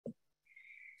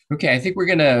Okay, I think we're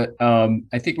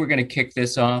gonna kick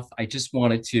this off. I just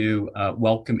wanted to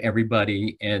welcome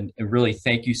everybody and really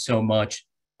thank you so much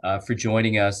for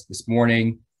joining us this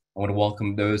morning. I want to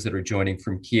welcome those that are joining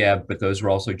from Kiev, but those are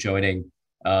also joining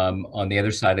on the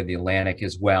other side of the Atlantic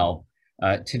as well.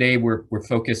 Today we're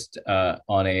focused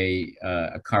on a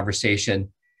conversation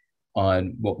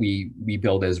on what we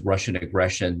build as Russian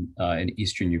aggression in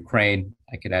eastern Ukraine.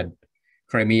 I could add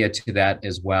Crimea to that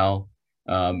as well.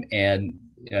 And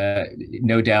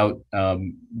no doubt,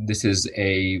 this is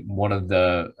one of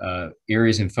the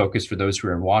areas in focus for those who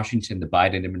are in Washington, the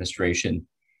Biden administration,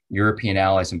 European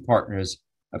allies and partners,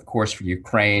 of course, for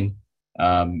Ukraine,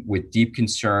 with deep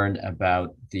concern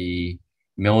about the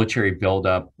military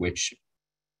buildup, which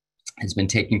has been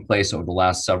taking place over the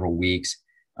last several weeks,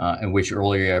 and which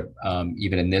earlier,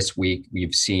 even in this week,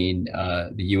 we've seen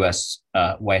the U.S.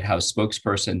 White House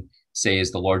spokesperson say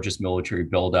is the largest military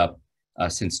buildup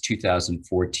since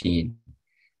 2014.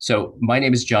 So my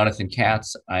name is Jonathan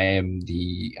Katz. I'm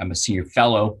a senior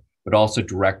fellow, but also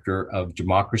director of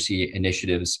democracy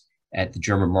initiatives at the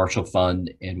German Marshall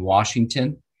Fund in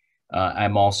Washington.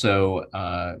 I'm also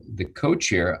the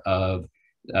co-chair of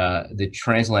the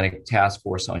Transatlantic Task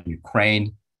Force on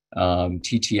Ukraine,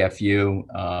 TTFU,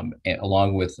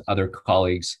 along with other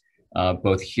colleagues,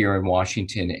 both here in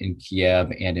Washington, in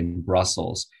Kiev, and in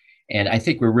Brussels. And I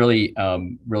think we're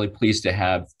really pleased to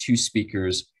have two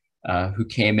speakers who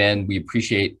came in. We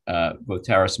appreciate both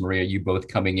Taras and Maria, you both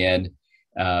coming in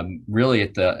really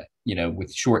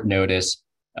with short notice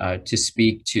to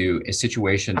speak to a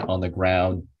situation on the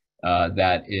ground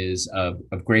that is of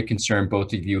great concern.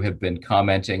 Both of you have been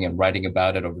commenting and writing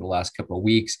about it over the last couple of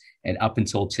weeks and up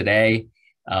until today.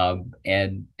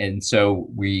 And so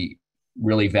we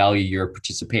really value your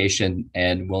participation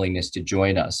and willingness to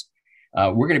join us.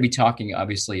 We're going to be talking,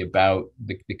 obviously, about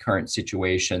the current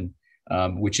situation,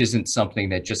 which isn't something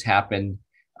that just happened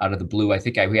out of the blue. I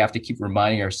think we have to keep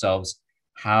reminding ourselves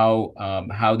how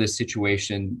this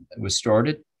situation was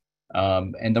started,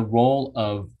 and the role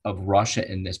of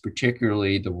Russia in this,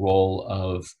 particularly the role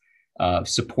of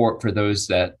support for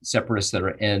those separatists that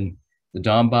are in the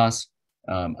Donbass,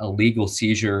 illegal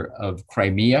seizure of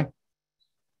Crimea,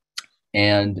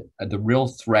 and the real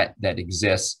threat that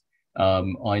exists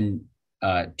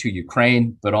to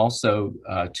Ukraine, but also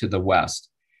to the West.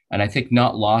 And I think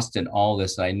not lost in all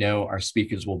this, I know our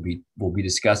speakers will be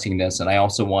discussing this. And I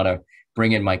also want to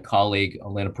bring in my colleague,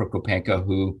 Olena Prokopenko,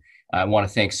 who I want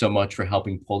to thank so much for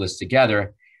helping pull this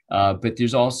together. But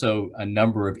there's also a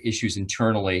number of issues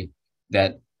internally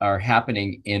that are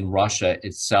happening in Russia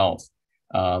itself,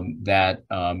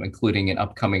 including an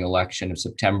upcoming election of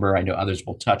September. I know others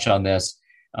will touch on this.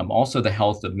 Also the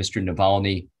health of Mr.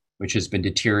 Navalny, which has been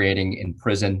deteriorating in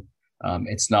prison.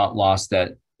 It's not lost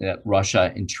that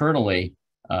Russia internally,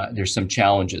 there's some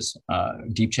challenges,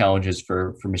 deep challenges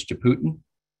for Mr. Putin,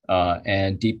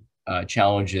 and deep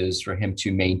challenges for him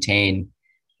to maintain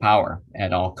power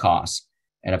at all costs.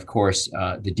 And of course,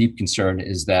 the deep concern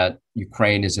is that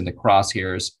Ukraine is in the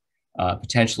crosshairs,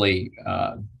 potentially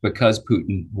because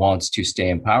Putin wants to stay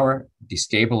in power,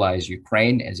 destabilize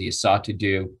Ukraine, as he has sought to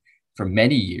do for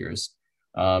many years.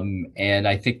 And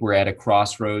I think we're at a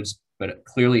crossroads, but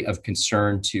clearly of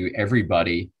concern to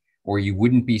everybody, or you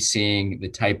wouldn't be seeing the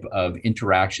type of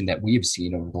interaction that we have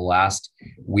seen over the last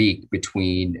week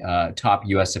between top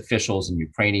U.S. officials and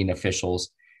Ukrainian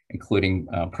officials, including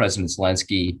President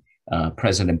Zelenskyy,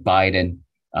 President Biden,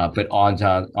 but on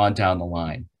down the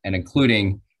line, and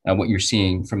including what you're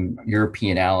seeing from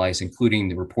European allies, including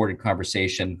the reported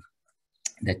conversation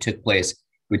that took place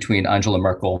between Angela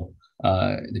Merkel,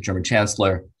 the German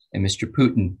chancellor, and Mr.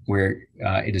 Putin, where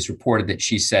it is reported that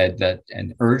she said that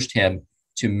and urged him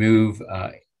to move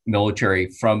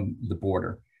military from the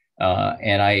border.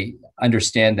 And I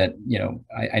understand that,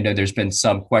 I know there's been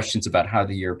some questions about how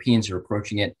the Europeans are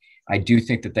approaching it. I do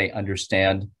think that they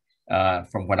understand,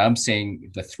 from what I'm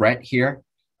seeing, the threat here,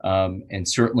 and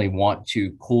certainly want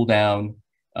to cool down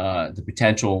the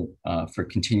potential for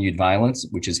continued violence,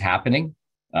 which is happening.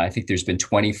 I think there's been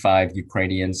 25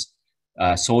 Ukrainians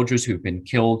soldiers who've been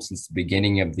killed since the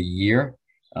beginning of the year.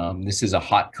 This is a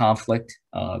hot conflict.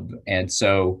 And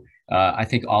so I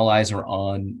think all eyes are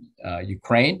on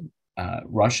Ukraine,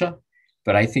 Russia,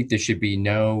 but I think there should be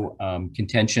no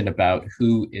contention about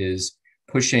who is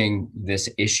pushing this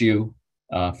issue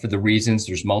for the reasons.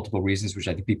 There's multiple reasons, which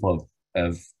I think people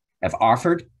have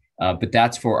offered, but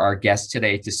that's for our guests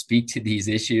today to speak to these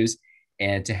issues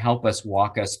and to help us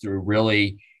walk us through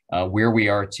really where we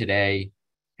are today,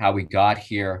 how we got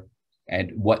here,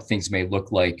 and what things may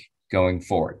look like going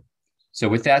forward. So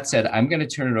with that said, I'm going to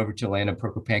turn it over to Olena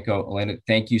Prokopenko. Olena,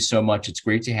 thank you so much. It's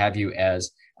great to have you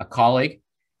as a colleague,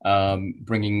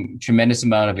 bringing tremendous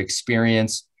amount of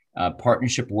experience,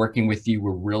 partnership working with you.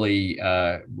 We're really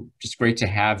just great to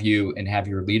have you and have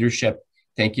your leadership.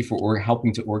 Thank you for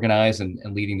helping to organize and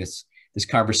leading this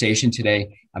conversation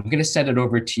today. I'm going to send it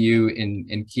over to you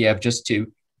in Kiev just to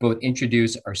both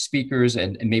introduce our speakers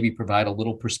and maybe provide a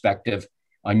little perspective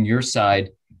on your side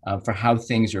for how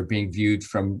things are being viewed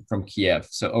from Kiev.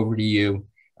 So over to you,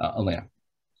 Olena.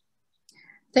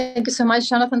 Thank you so much,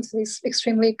 Jonathan, for these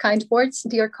extremely kind words.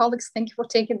 Dear colleagues, thank you for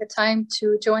taking the time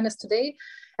to join us today,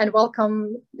 and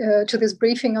welcome to this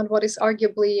briefing on what is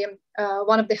arguably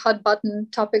one of the hot button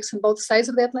topics on both sides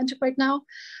of the Atlantic right now.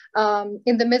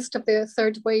 In the midst of the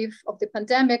third wave of the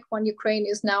pandemic, when Ukraine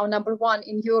is now #1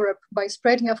 in Europe by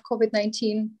spreading of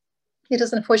COVID-19, it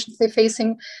is unfortunately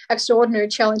facing extraordinary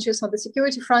challenges on the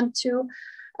security front too.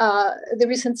 The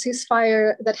recent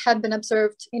ceasefire that had been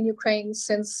observed in Ukraine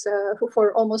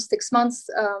for almost 6 months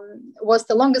was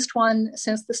the longest one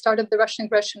since the start of the Russian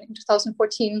aggression in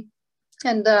 2014.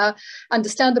 And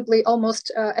understandably,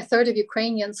 almost a third of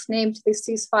Ukrainians named this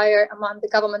ceasefire among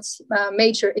the government's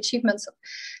major achievements of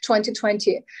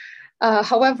 2020.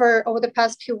 However, over the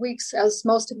past few weeks, as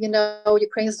most of you know,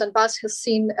 Ukraine's Donbass has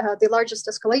seen the largest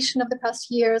escalation of the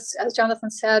past years. As Jonathan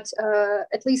said,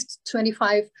 at least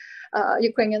 25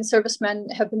 Ukrainian servicemen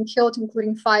have been killed,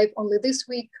 including 5 only this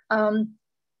week.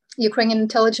 Ukrainian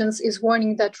intelligence is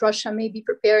warning that Russia may be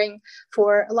preparing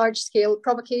for large-scale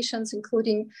provocations,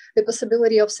 including the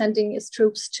possibility of sending its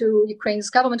troops to Ukraine's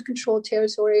government-controlled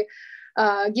territory.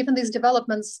 Given these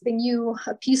developments, the new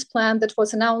peace plan that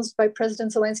was announced by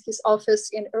President Zelensky's office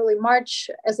in early March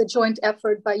as a joint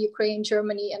effort by Ukraine,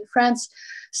 Germany, and France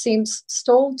seems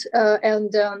stalled,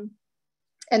 and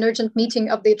an urgent meeting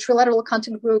of the Trilateral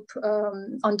Contact Group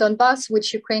on Donbass,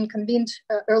 which Ukraine convened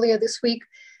earlier this week,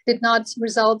 did not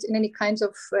result in any kinds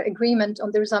of agreement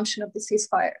on the resumption of the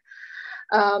ceasefire.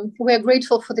 We are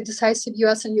grateful for the decisive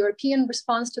US and European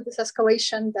response to this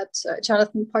escalation that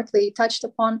Jonathan partly touched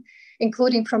upon,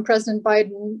 including from President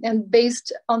Biden. And based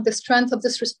on the strength of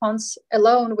this response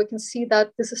alone, we can see that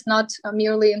this is not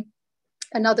merely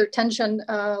another tension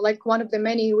like one of the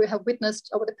many we have witnessed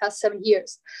over the past 7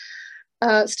 years.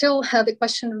 Still, the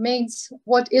question remains,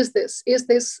 what is this? Is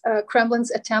this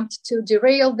Kremlin's attempt to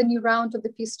derail the new round of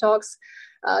the peace talks?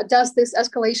 Does this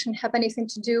escalation have anything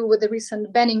to do with the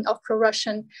recent banning of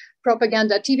pro-Russian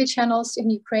propaganda TV channels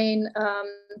in Ukraine?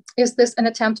 Is this an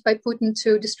attempt by Putin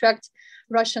to distract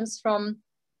Russians from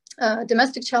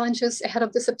domestic challenges ahead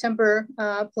of the September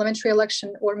parliamentary election?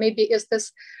 Or maybe is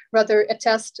this rather a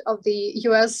test of the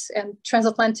US and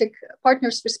transatlantic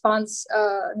partners' response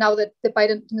now that the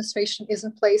Biden administration is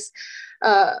in place?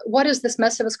 What is this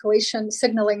massive escalation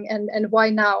signaling, and why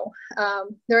now?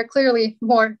 There are clearly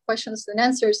more questions than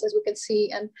answers, as we can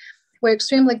see, and we're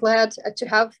extremely glad to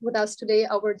have with us today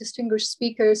our distinguished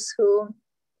speakers who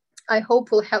I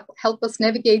hope will help us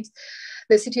navigate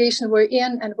the situation we're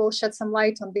in and will shed some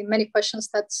light on the many questions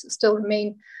that still remain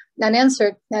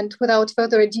unanswered. And without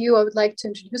further ado, I would like to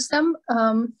introduce them.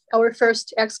 Our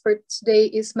first expert today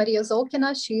is Maria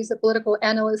Zolkina. She is a political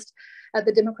analyst at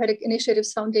the Democratic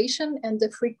Initiatives Foundation and a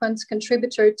frequent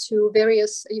contributor to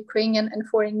various Ukrainian and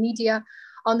foreign media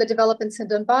on the developments in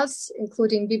Donbass,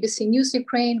 including BBC News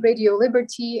Ukraine, Radio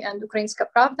Liberty, and Ukrainska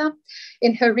Pravda.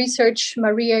 In her research,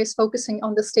 Maria is focusing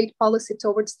on the state policy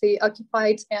towards the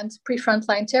occupied and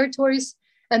pre-frontline territories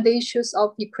and the issues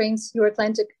of Ukraine's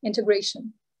Euro-Atlantic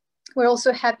integration. We're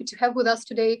also happy to have with us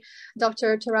today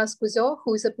Dr. Taras Kuzio,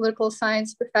 who is a political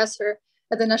science professor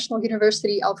at the National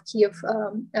University of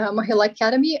Kyiv-Mohyla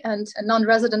Academy and a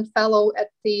non-resident fellow at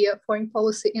the Foreign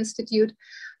Policy Institute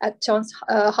at Johns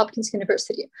Hopkins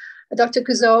University. Dr.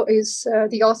 Kuzio is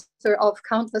the author of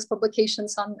countless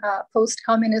publications on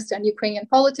post-communist and Ukrainian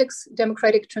politics,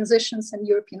 democratic transitions, and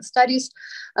European studies.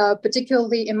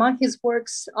 Particularly among his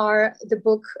works are the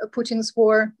book Putin's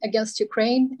War Against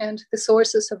Ukraine and the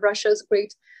Sources of Russia's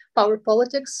Great Power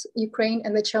Politics, Ukraine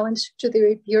and the Challenge to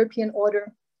the European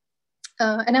Order.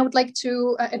 And I would like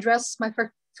to address my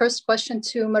first question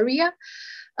to Maria.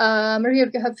 Maria,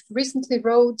 you have recently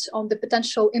wrote on the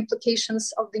potential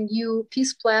implications of the new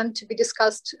peace plan to be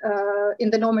discussed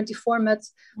in the Normandy format,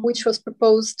 which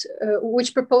proposed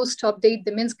to update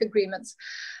the Minsk agreements.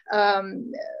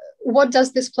 What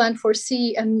does this plan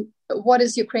foresee, and what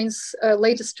is Ukraine's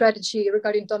latest strategy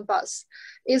regarding Donbass?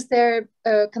 Is there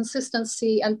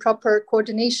consistency and proper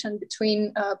coordination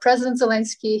between President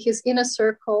Zelenskyy, his inner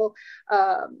circle,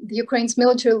 the Ukraine's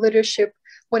military leadership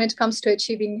when it comes to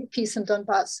achieving peace in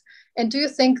Donbass? And do you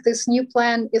think this new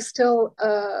plan is still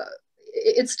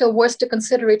it's still worth to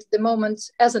consider it at the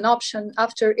moment as an option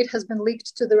after it has been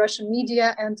leaked to the Russian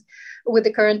media and with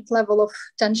the current level of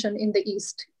tension in the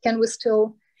East? Can we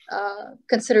still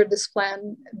consider this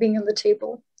plan being on the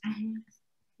table? Mm-hmm.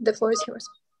 The floor is yours.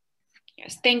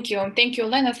 Yes, thank you. Thank you,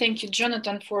 Olena. Thank you,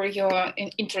 Jonathan, for your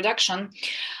introduction.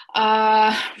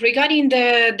 Regarding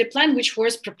the plan which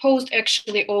was proposed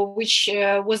actually, or which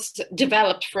was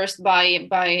developed first by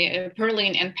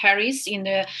Berlin and Paris in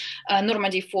the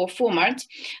Normandy 4 format.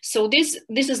 So this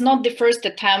is not the first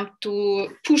attempt to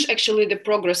push actually the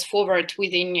progress forward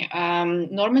within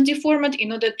Normandy format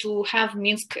in order to have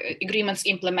Minsk agreements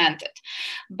implemented.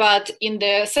 But in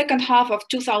the second half of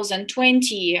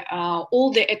 2020,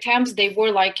 all the attempts, they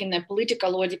were like in a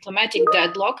political or diplomatic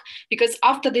deadlock, because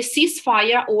after the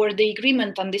ceasefire or the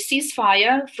agreement on the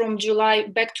ceasefire from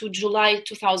back to July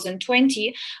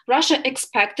 2020, Russia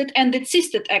expected and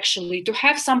insisted actually to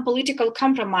have some political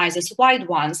compromises, wide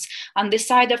ones, on the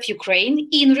side of Ukraine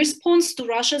in response to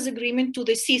Russia's agreement to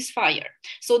the ceasefire.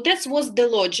 So that was the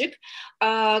logic.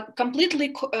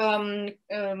 Completely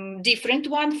different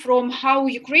one from how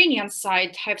Ukrainian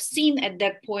side have seen at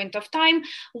that point of time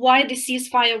why the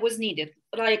ceasefire was needed.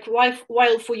 Like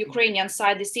while for Ukrainian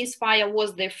side the ceasefire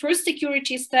was the first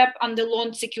security step on the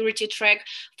long security track,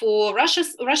 for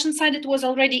Russian side it was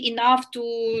already enough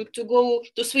to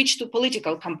switch to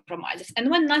political compromises.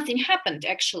 And when nothing happened,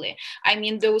 actually, I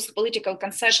mean those political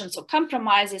concessions or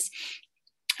compromises,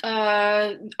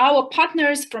 our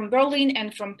partners from Berlin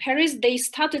and from Paris, they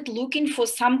started looking for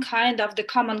some kind of the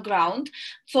common ground.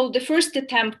 So the first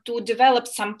attempt to develop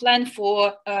some plan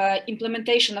for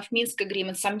implementation of Minsk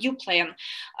agreement, some new plan,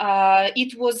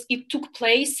 it took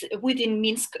place within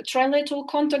Minsk trilateral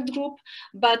contact group,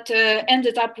 but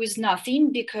ended up with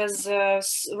nothing because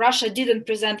Russia didn't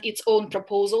present its own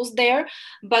proposals there,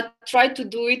 but tried to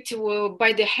do it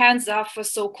by the hands of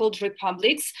so-called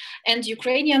republics, and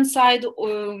Ukrainian side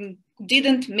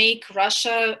didn't make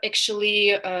Russia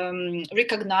actually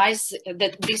recognize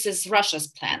that this is Russia's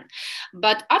plan.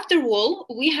 But after all,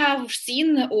 we have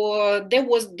seen, or there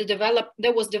was development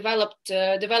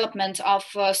of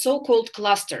so-called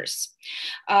clusters.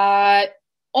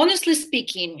 Honestly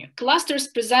speaking, clusters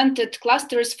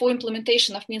for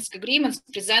implementation of Minsk agreements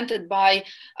presented by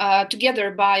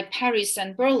together by Paris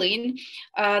and Berlin,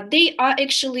 they are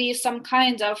actually some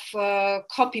kind of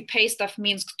copy-paste of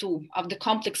Minsk II, of the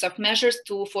complex of measures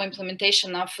for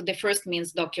implementation of the first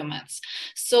Minsk documents.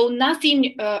 So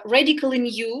nothing radically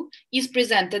new is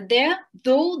presented there,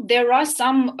 though there are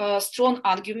some strong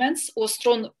arguments or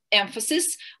strong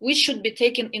emphasis which should be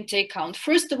taken into account.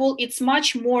 First of all, it's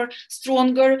much more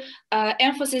stronger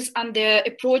emphasis on the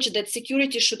approach that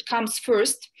security should come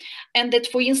first, and that,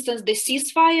 for instance, the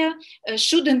ceasefire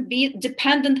shouldn't be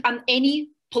dependent on any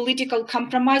political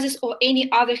compromises or any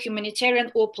other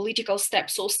humanitarian or political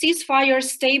steps. So ceasefire,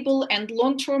 stable and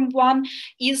long-term one,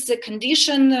 is a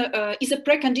condition, is a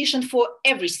precondition for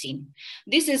everything.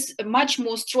 This is a much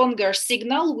more stronger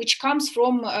signal which comes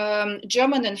from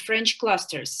German and French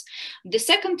clusters. The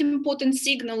second important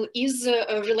signal is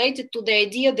related to the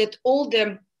idea that all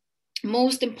the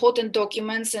most important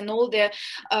documents and all the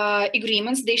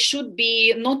agreements, they should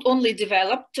be not only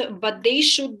developed, but they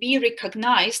should be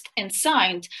recognized and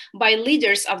signed by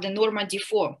leaders of the Normandy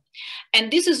 4. And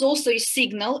this is also a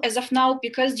signal as of now,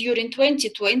 because during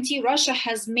 2020, Russia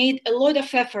has made a lot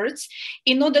of efforts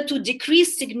in order to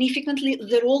decrease significantly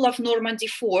the role of Normandy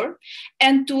 4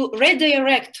 and to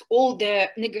redirect all the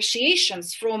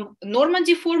negotiations from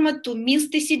Normandy format to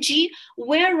Minsk TCG,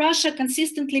 where Russia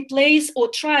consistently plays or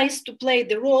tries to play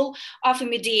the role of a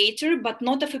mediator, but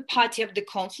not of a party of the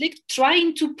conflict,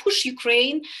 trying to push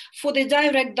Ukraine for the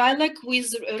direct dialogue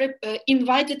with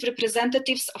invited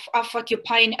representatives of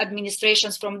occupying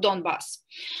administrations from Donbass.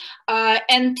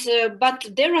 But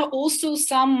there are also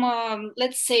some,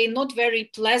 let's say, not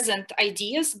very pleasant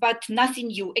ideas, but nothing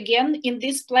new. Again, in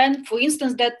this plan, for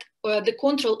instance, that the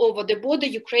control over the border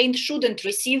Ukraine shouldn't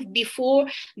receive before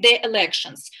the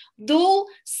elections, though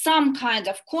some kind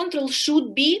of control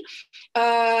should be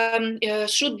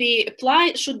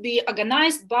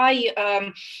organized by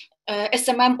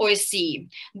SMM OSCE.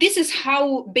 This is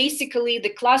how basically the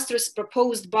clusters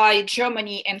proposed by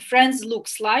Germany and France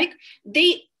looks like.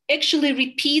 They actually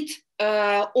repeat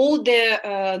all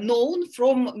the known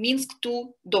from Minsk II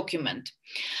document.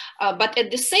 But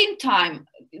at the same time,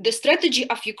 the strategy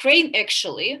of Ukraine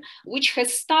actually, which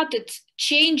has started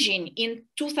changing in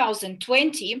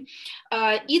 2020,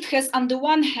 it has on the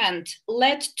one hand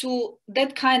led to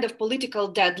that kind of political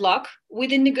deadlock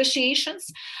within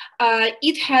negotiations.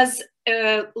 It has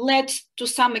led to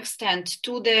some extent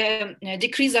to the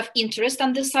decrease of interest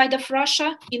on the side of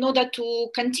Russia in order to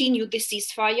continue the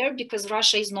ceasefire, because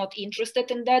Russia is not interested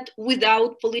in that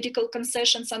without political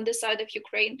concessions on the side of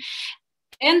Ukraine.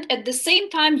 And at the same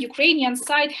time, Ukrainian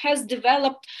side has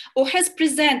developed or has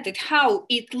presented how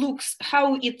it looks,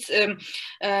 how it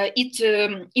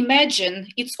imagine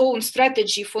its own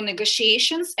strategy for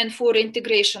negotiations and for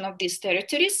integration of these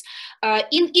territories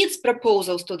in its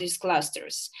proposals to these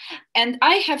clusters. And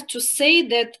I have to say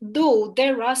that though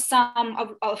there are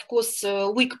some, of course,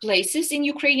 weak places in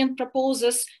Ukrainian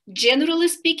proposals, generally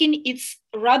speaking, it's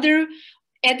rather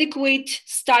adequate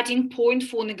starting point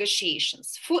for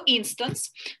negotiations. For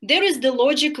instance, there is the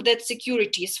logic that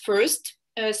security is first.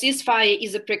 Ceasefire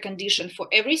is a precondition for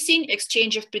everything.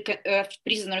 Exchange of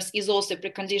prisoners is also a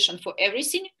precondition for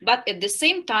everything. But at the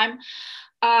same time,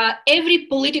 every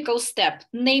political step,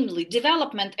 namely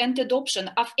development and adoption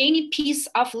of any piece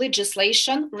of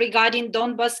legislation regarding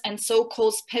Donbas and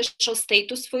so-called special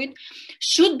status for it,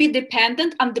 should be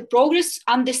dependent on the progress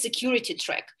on the security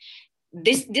track.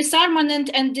 This disarmament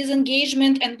and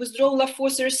disengagement and withdrawal of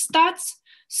forces starts,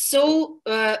 so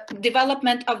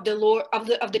development of the law of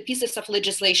the pieces of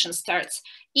legislation starts.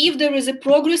 If there is a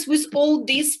progress with all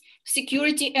these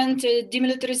security and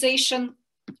demilitarization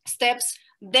steps,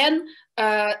 then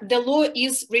the law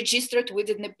is registered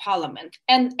within the parliament,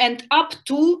 and up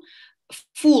to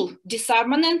full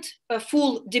disarmament,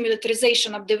 full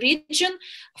demilitarization of the region,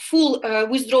 full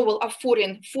withdrawal of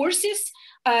foreign forces,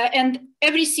 and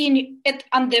everything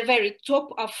on the very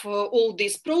top of all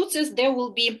this process, there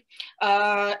will be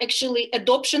actually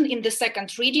adoption in the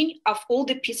second reading of all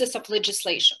the pieces of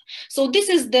legislation. So this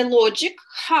is the logic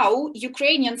how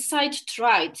Ukrainian side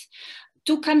tried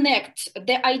to connect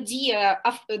the idea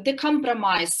of the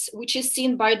compromise, which is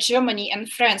seen by Germany and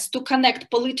France, to connect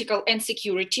political and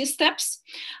security steps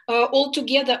all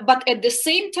together, but at the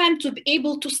same time to be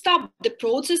able to stop the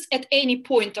process at any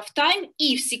point of time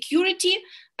if security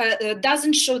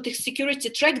doesn't show, the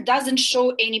security track doesn't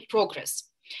show any progress.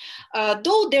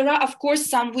 Though there are, of course,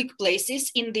 some weak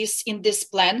places in this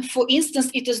plan. For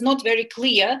instance, it is not very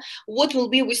clear what will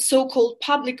be with so-called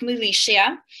public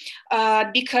militia,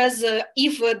 because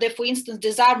if for instance,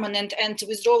 disarmament and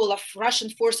withdrawal of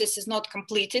Russian forces is not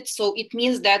completed, so it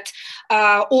means that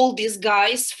all these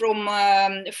guys from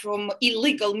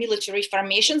illegal military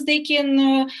formations, they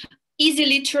can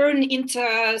easily turn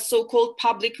into so-called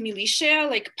public militia,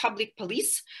 like public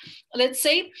police, let's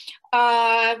say.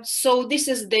 So this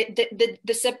is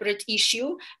the separate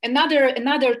issue.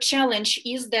 Another challenge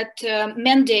is that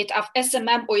mandate of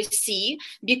SMM-OSCE,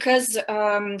 because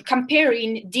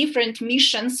comparing different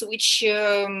missions which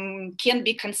can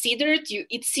be considered,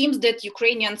 it seems that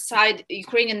Ukrainian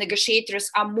negotiators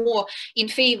are more in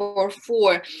favor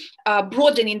for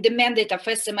broadening the mandate of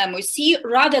SMM-OSCE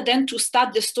rather than to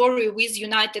start the story with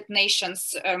United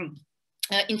Nations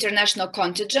international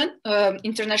contingent,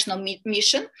 international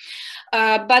mission.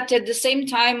 But at the same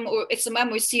time,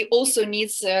 SMM-OSCE also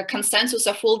needs consensus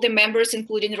of all the members,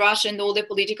 including Russia and all the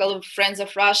political friends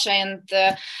of Russia and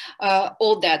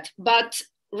all that. But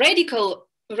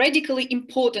radically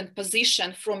important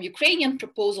position from Ukrainian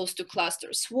proposals to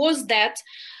clusters was that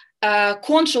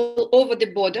control over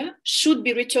the border should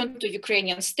be returned to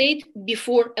Ukrainian state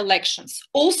before elections,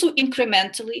 also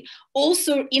incrementally,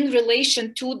 also in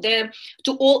relation to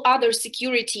all other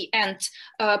security and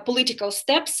political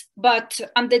steps. But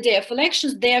on the day of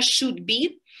elections, there should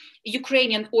be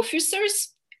Ukrainian officers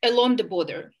along the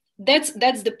border. That's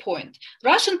the point.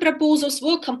 Russian proposals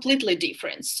were completely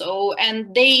different. So,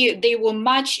 and they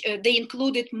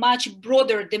included much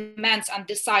broader demands on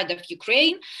the side of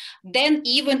Ukraine than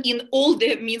even in all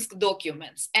the Minsk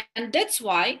documents. And that's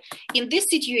why in this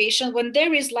situation, when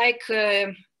there is like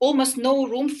almost no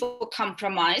room for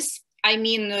compromise, I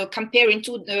mean, comparing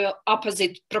to the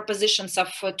opposite propositions of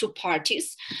two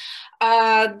parties,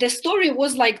 the story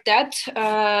was like that,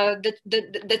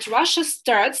 that Russia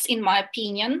starts, in my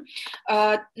opinion,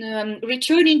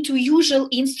 returning to usual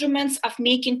instruments of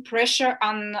making pressure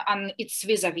on its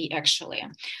vis-a-vis, actually.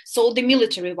 So the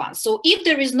military one. So if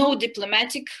there is no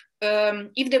diplomatic,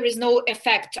 if there is no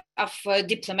effect of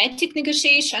diplomatic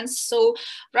negotiations, so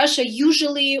Russia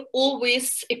usually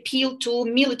always appeal to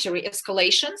military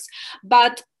escalations,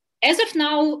 but as of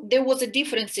now, there was a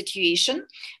different situation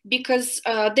because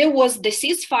there was the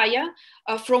ceasefire,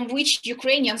 from which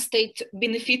Ukrainian state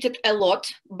benefited a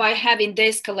lot by having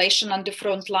de-escalation on the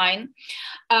front line.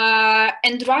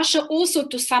 And Russia also,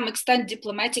 to some extent,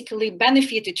 diplomatically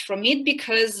benefited from it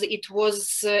because it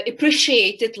was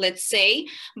appreciated, let's say,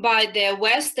 by the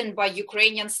West and by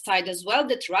Ukrainian side as well,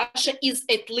 that Russia is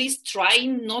at least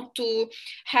trying not to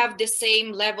have the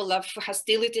same level of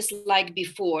hostilities like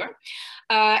before.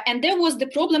 And there was the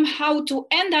problem how to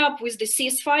end up with the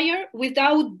ceasefire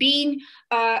without being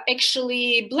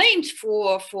actually blamed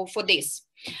for this.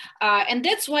 And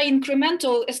that's why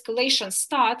incremental escalation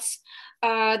starts.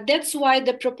 That's why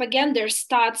the propaganda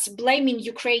starts blaming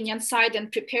Ukrainian side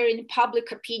and preparing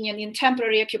public opinion in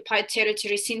temporary occupied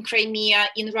territories in Crimea,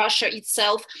 in Russia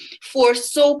itself, for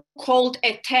so-called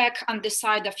attack on the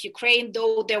side of Ukraine,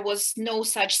 though there was no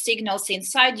such signals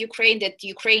inside Ukraine that the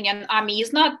Ukrainian army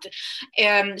is not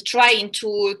trying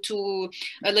to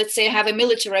let's say, have a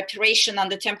military operation on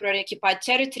the temporary occupied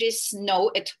territories. No,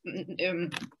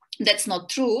 that's not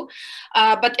true.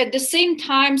 But at the same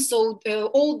time, so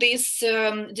all this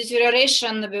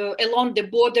deterioration along the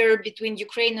border between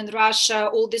Ukraine and Russia,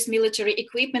 all this military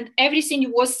equipment, everything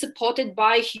was supported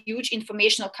by a huge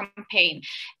informational campaign.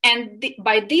 And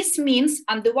by this means,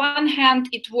 on the one hand,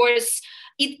 it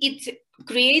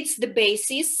creates the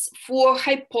basis for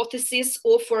hypothesis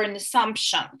or for an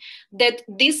assumption that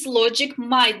this logic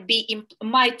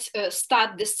might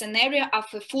start the scenario of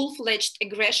a full-fledged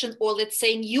aggression, or let's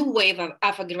say new wave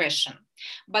of aggression.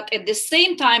 But at the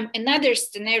same time, another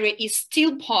scenario is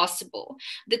still possible,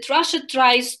 that Russia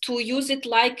tries to use it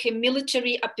like a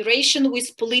military operation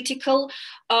with political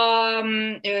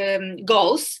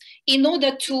goals in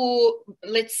order to,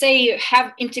 let's say,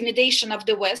 have intimidation of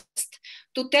the West,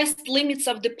 to test limits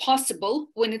of the possible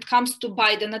when it comes to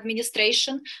Biden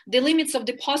administration, the limits of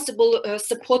the possible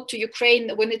support to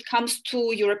Ukraine when it comes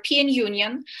to European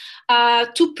Union,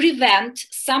 to prevent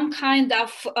some kind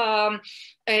of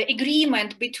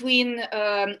agreement between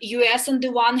US on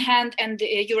the one hand and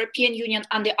the European Union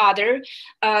on the other,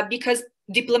 because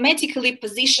diplomatically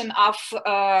position of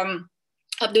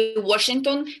the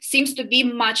Washington seems to be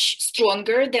much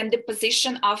stronger than the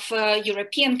position of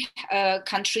European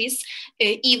countries,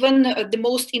 even the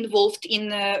most involved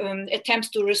in attempts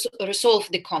to resolve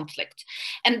the conflict.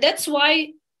 And that's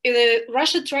why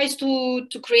Russia tries to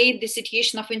create the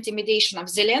situation of intimidation of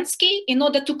Zelenskyy in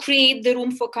order to create the room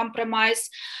for compromise.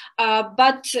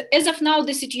 But as of now,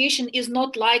 the situation is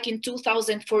not like in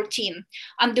 2014.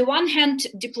 On the one hand,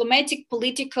 diplomatic,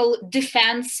 political,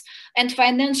 defense, and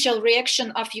financial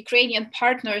reaction of Ukrainian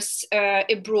partners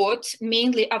abroad,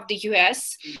 mainly of the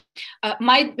US,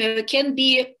 can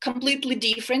be completely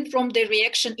different from the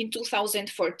reaction in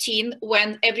 2014,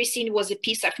 when everything was a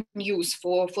piece of news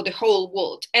for the whole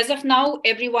world. As of now,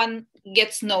 everyone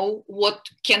gets to know what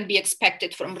can be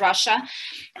expected from Russia.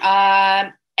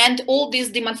 And all this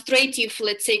demonstrative,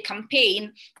 let's say,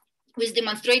 campaign with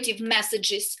demonstrative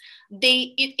messages,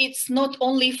 it's not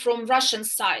only from Russian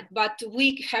side, but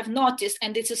we have noticed,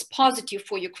 and this is positive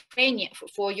for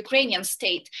Ukrainian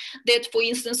state, that, for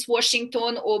instance,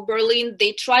 Washington or Berlin,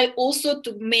 they try also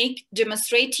to make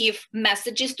demonstrative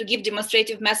messages, to give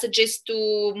demonstrative messages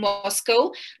to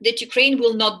Moscow that Ukraine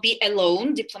will not be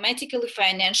alone, diplomatically,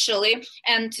 financially,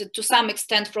 and to some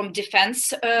extent from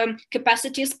defense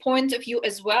capacities point of view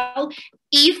as well,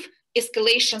 if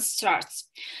escalation starts.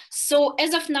 So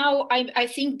as of now, I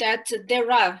think that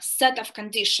there are a set of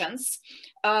conditions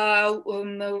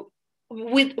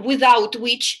without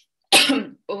which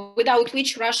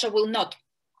Russia will not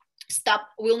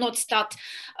start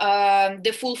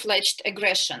the full-fledged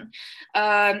aggression.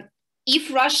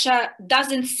 If Russia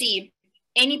doesn't see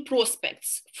any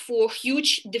prospects for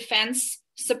huge defense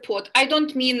support, I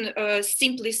don't mean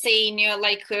simply saying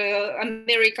like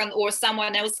American or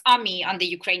someone else army on the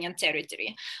Ukrainian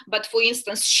territory, but for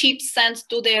instance ships sent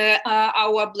to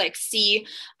our Black Sea,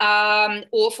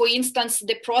 or for instance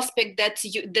the prospect that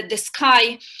the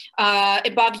sky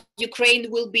above Ukraine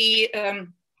will be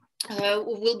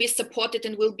supported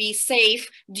and will be safe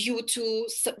due to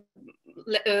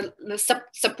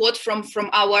support from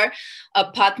our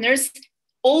partners.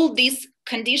 All these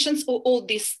conditions or all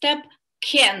these steps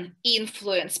can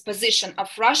influence position of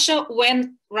Russia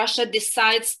when Russia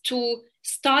decides to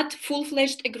start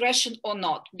full-fledged aggression or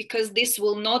not, because this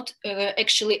will not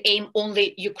actually aim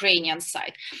only Ukrainian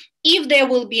side. If there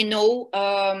will be no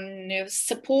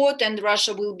support, and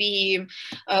Russia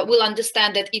will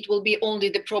understand that it will be only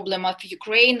the problem of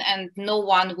Ukraine, and no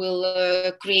one will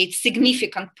create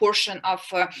significant portion of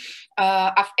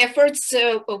efforts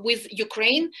with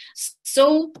Ukraine,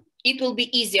 so it will be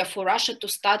easier for Russia to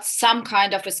start some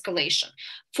kind of escalation.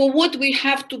 For what we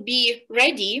have to be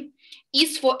ready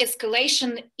is for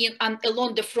escalation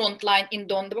along the front line in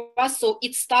Donbas. So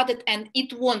it started and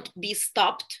it won't be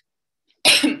stopped.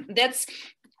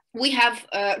 We have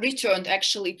returned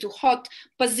actually to hot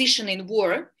position in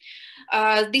war.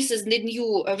 This is the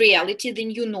new reality, the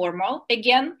new normal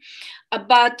again.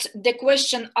 But the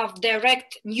question of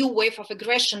direct new wave of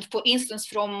aggression, for instance,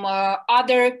 from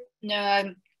other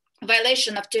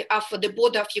violation of the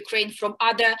border of Ukraine from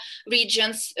other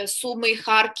regions, Sumy,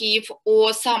 Kharkiv,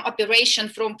 or some operation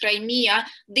from Crimea,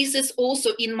 this is also,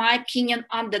 in my opinion,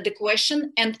 under the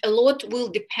question, and a lot will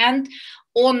depend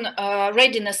on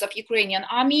readiness of Ukrainian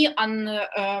army,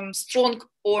 on strong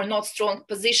or not strong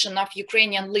position of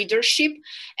Ukrainian leadership,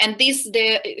 and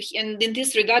in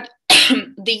this regard,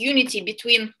 the unity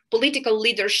between political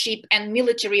leadership and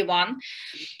military one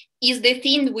is the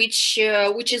thing which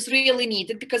is really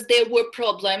needed, because there were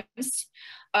problems,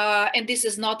 and this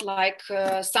is not like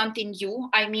something new.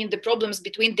 I mean, the problems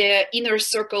between the inner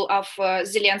circle of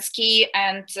Zelenskyy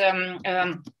and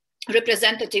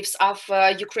representatives of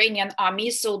Ukrainian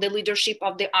army, so the leadership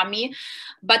of the army.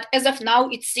 But as of now,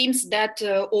 it seems that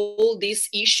all these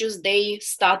issues, they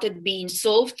started being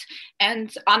solved,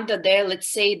 and under the,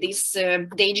 let's say, this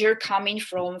danger coming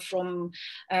from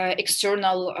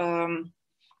external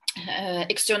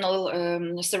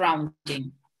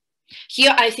surrounding.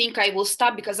 Here, I think I will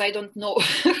stop, because I don't know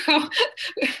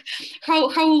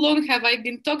how long have I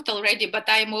been talked already, but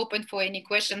I'm open for any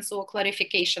questions or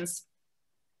clarifications.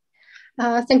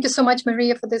 Thank you so much,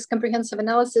 Maria, for this comprehensive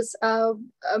analysis. I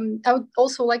would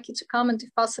also like you to comment,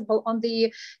 if possible, on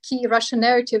the key Russian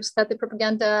narratives that the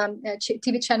propaganda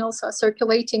TV channels are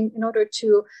circulating in order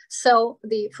to sell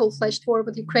the full-fledged war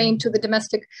with Ukraine to the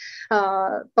domestic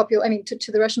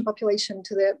to the Russian population,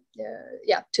 to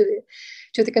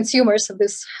the consumers of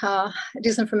this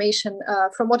disinformation.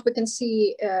 From what we can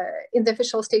see in the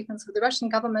official statements of the Russian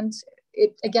government,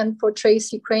 it again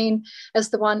portrays Ukraine as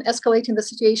the one escalating the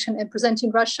situation and presenting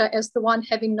Russia as the one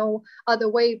having no other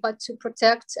way but to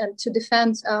protect and to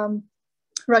defend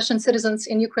Russian citizens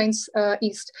in Ukraine's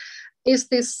east. Is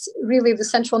this really the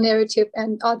central narrative,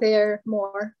 and are there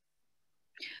more?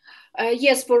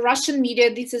 Yes, for Russian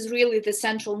media, this is really the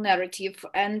central narrative,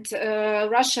 and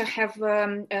Russia have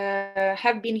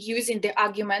been using the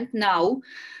argument now,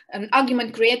 an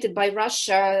argument created by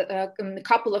Russia a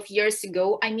couple of years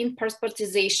ago. I mean,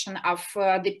 passportization of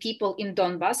the people in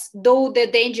Donbas, though the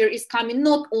danger is coming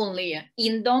not only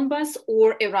in Donbas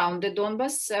or around the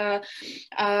Donbas,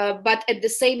 but at the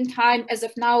same time, as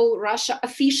of now, Russia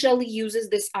officially uses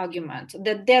this argument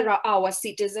that there are our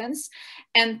citizens,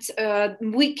 and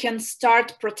we can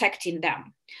start protecting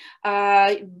them.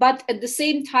 But at the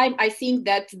same time, I think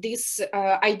that this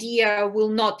idea will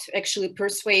not actually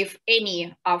persuade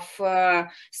any of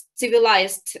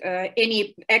civilized,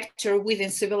 any actor within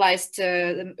civilized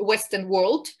Western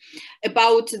world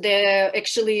about the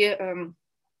actually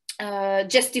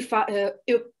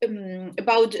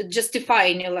about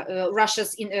justifying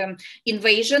Russia's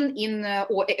invasion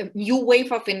or a new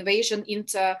wave of invasion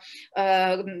into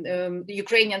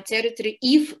Ukrainian territory,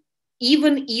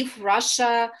 even if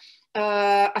Russia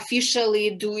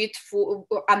officially do it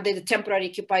under the temporary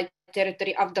occupied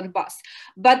territory of Donbas.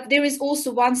 But there is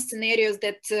also one scenario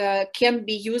that can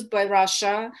be used by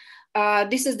Russia.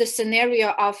 This is the scenario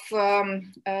of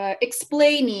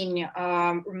explaining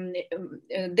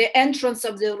the entrance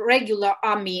of the regular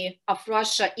army of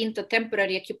Russia into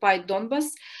temporary occupied Donbas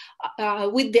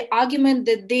with the argument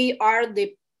that they are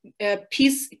the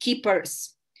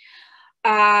peacekeepers.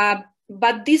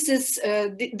 But this is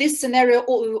this scenario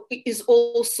is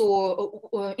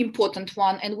also important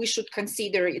one, and we should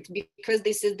consider it, because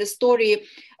this is the story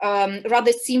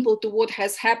rather simple to what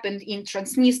has happened in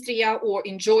Transnistria or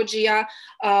in Georgia,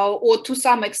 or to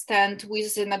some extent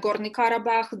with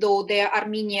Nagorno-Karabakh, though the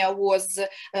Armenia was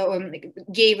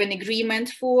gave an agreement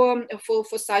for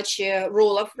such a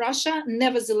role of Russia.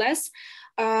 Nevertheless,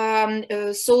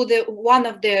 so one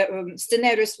of the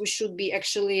scenarios we should be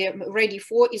actually ready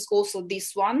for is also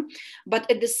this one. But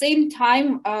at the same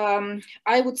time,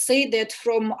 I would say that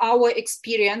from our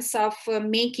experience of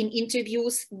making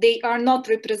interviews, they are not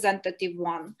representative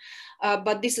one.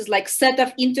 But this is like set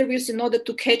of interviews in order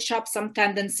to catch up some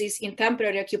tendencies in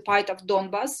temporary occupied of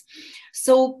Donbas.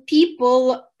 So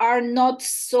people are not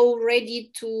so ready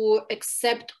to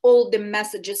accept all the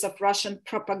messages of Russian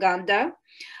propaganda.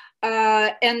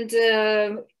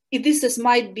 This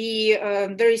might be a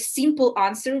very simple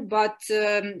answer, but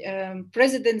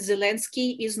President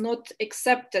Zelenskyy is not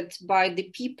accepted by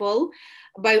the people,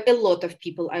 by a lot of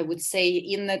people, I would say,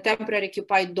 in the temporary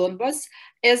occupied Donbas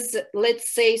as,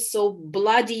 let's say, so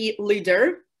bloody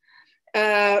leader.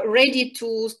 ready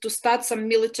to start some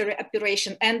military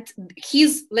operation. And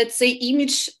his, let's say,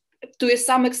 image to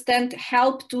some extent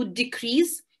helped to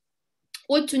decrease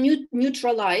or to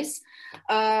neutralize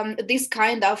this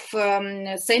kind of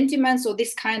sentiments or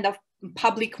this kind of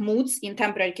public moods in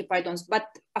temporary occupied zones. But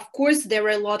of course, there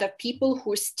are a lot of people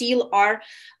who still are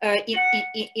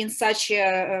in such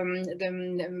a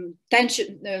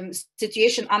tension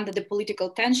situation, under the political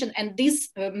tension. And these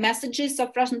messages of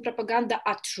Russian propaganda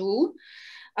are true.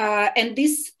 And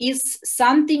this is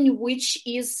something which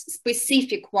is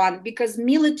specific one, because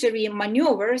military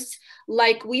maneuvers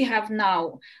like we have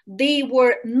now, they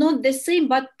were not the same,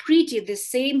 but pretty the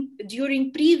same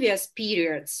during previous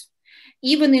periods.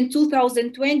 Even in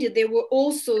 2020, there were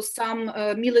also some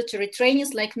military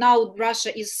trainings, like now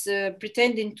Russia is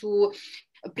pretending to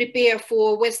prepare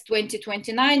for West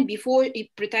 2029, before it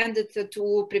pretended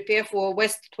to prepare for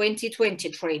West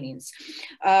 2020 trainings.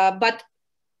 But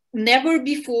never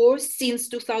before, since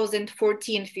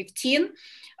 2014-15,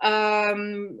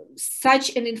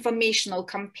 such an informational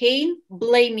campaign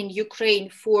blaming Ukraine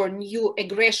for new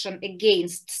aggression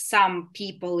against some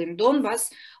people in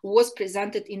Donbass was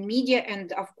presented in media.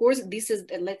 And of course, this is,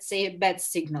 let's say, a bad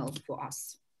signal for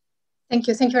us. Thank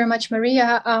you. Thank you very much,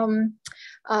 Maria.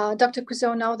 Dr.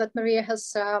 Kuzio, now that Maria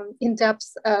has in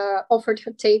depth offered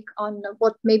her take on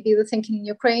what may be the thinking in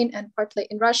Ukraine and partly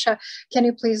in Russia, can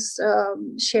you please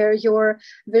share your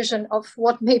vision of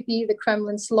what may be the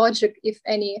Kremlin's logic, if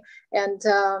any? And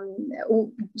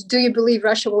do you believe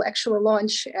Russia will actually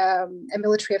launch a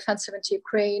military offensive into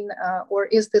Ukraine, or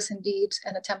is this indeed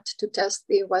an attempt to test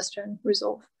the Western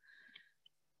resolve?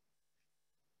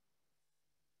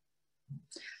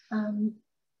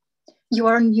 You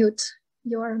are on mute.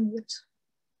 You are on mute.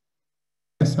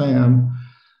 Yes, I am.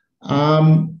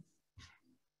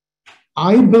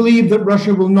 I believe that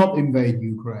Russia will not invade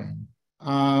Ukraine.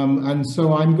 And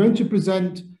so I'm going to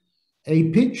present a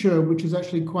picture which is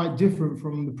actually quite different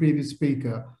from the previous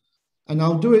speaker. And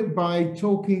I'll do it by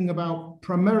talking about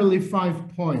primarily 5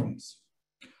 points.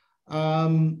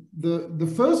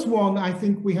 The first one I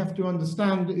think we have to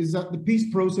understand is that the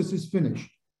peace process is finished.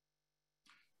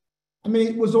 I mean,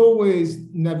 it was always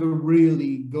never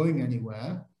really going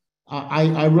anywhere.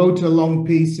 I wrote a long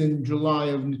piece in July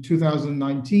of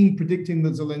 2019 predicting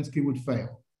that Zelenskyy would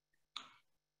fail.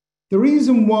 The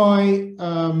reason why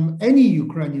any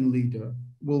Ukrainian leader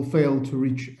will fail to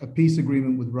reach a peace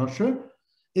agreement with Russia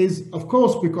is, of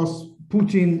course, because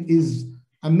Putin is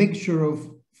a mixture of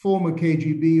former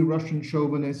KGB, Russian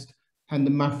chauvinist, and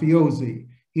the mafiosi.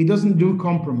 He doesn't do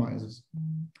compromises.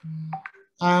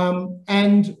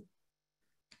 And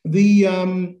the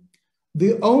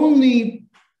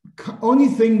only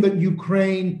thing that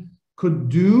Ukraine could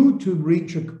do to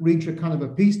reach a kind of a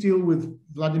peace deal with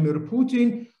Vladimir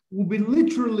Putin would be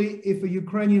literally if a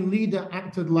Ukrainian leader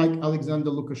acted like Alexander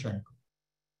Lukashenko.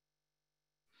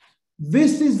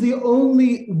 This is the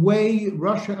only way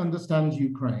Russia understands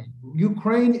Ukraine.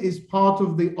 Ukraine is part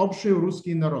of the Общий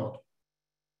Русский народ.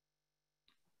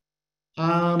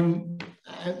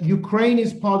 Ukraine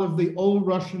is part of the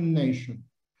all-Russian nation.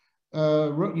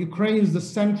 Ukraine is the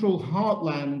central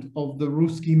heartland of the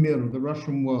Ruski Mir, the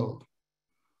Russian world.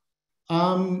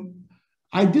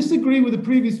 I disagree with the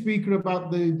previous speaker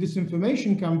about the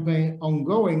disinformation campaign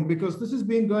ongoing, because this has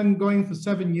been going for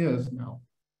 7 years now.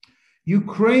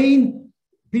 Ukraine,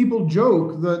 people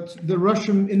joke that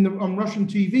on Russian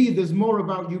TV, there's more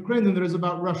about Ukraine than there is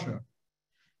about Russia.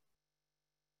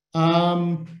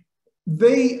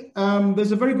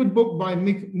 There's a very good book by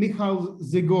Mikhail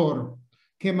Zigor,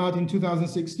 came out in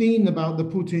 2016 about the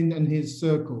Putin and his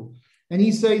circle. And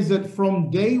he says that from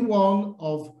day one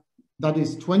of, that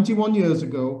is 21 years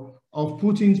ago, of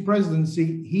Putin's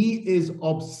presidency, he is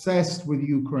obsessed with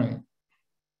Ukraine.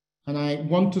 And I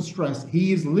want to stress,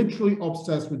 he is literally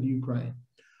obsessed with Ukraine.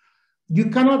 You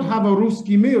cannot have a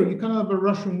Ruski Mir, you cannot have a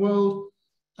Russian world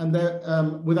and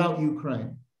without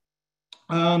Ukraine.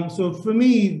 So for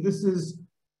me,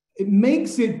 it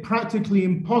makes it practically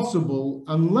impossible,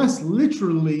 unless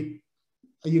literally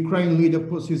a Ukrainian leader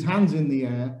puts his hands in the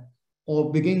air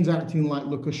or begins acting like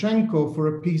Lukashenko, for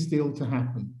a peace deal to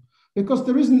happen, because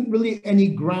there isn't really any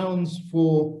grounds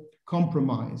for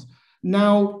compromise.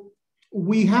 Now,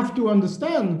 we have to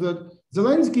understand that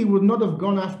Zelenskyy would not have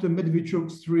gone after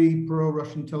Medvedchuk's 3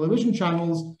 pro-Russian television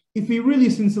channels if he really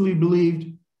sincerely believed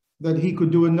that he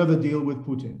could do another deal with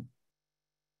Putin.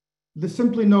 There's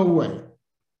simply no way.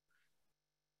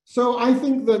 So I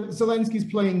think that Zelensky's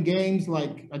playing games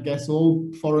like, I guess,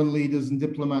 all foreign leaders and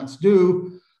diplomats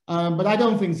do, but I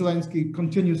don't think Zelenskyy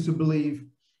continues to believe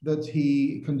that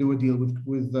he can do a deal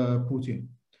with Putin.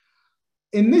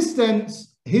 In this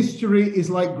sense, history is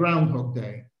like Groundhog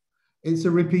Day. It's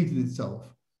repeated itself.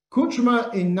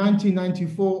 Kuchma in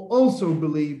 1994 also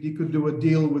believed he could do a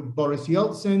deal with Boris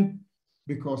Yeltsin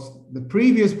because the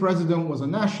previous president was a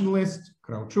nationalist,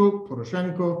 Kravchuk,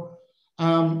 Poroshenko,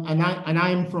 and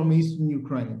I'm from Eastern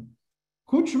Ukraine.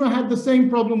 Kuchma had the same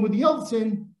problem with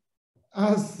Yeltsin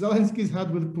as Zelensky's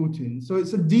had with Putin. So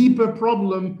it's a deeper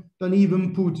problem than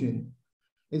even Putin.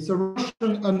 It's a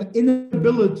Russian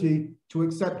inability to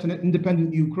accept an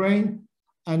independent Ukraine,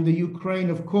 and the Ukraine,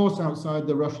 of course, outside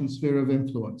the Russian sphere of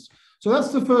influence. So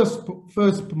that's the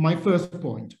my first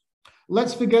point.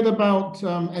 Let's forget about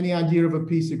any idea of a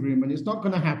peace agreement. It's not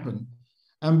going to happen.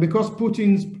 And because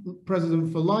Putin's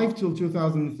president for life till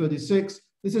 2036,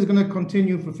 this is going to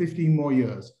continue for 15 more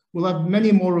years. We'll have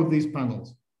many more of these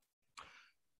panels.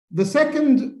 The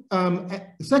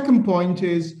second point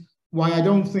is why I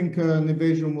don't think an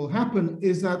invasion will happen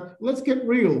is that, let's get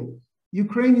real,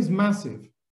 Ukraine is massive.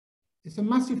 It's a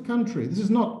massive country. This is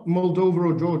not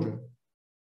Moldova or Georgia.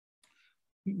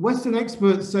 Western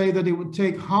experts say that it would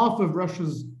take half of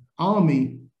Russia's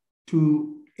army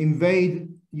to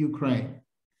invade Ukraine.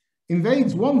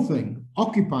 Invade's one thing,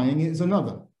 occupying it is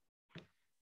another.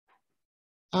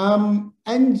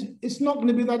 And it's not going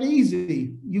to be that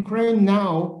easy. Ukraine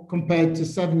now, compared to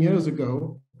 7 years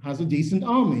ago, has a decent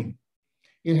army.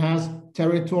 It has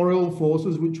territorial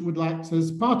forces which would act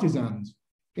as partisans.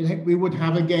 We would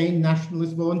have, again,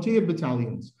 nationalist volunteer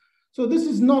battalions. So this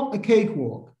is not a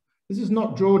cakewalk. This is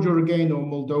not Georgia again or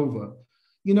Moldova.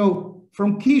 You know,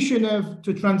 from Kishinev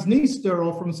to Transnistria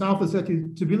or from South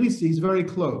Ossetia to Tbilisi is very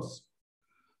close.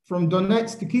 From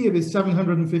Donetsk to Kyiv is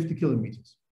 750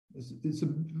 kilometers. It's a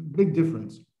big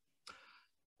difference.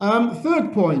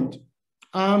 Third point,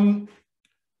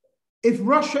 if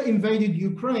Russia invaded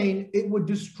Ukraine, it would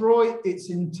destroy its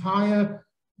entire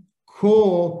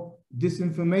core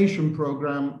disinformation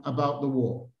program about the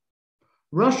war.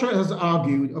 Russia has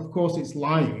argued, of course it's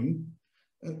lying,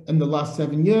 in the last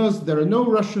 7 years, there are no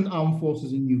Russian armed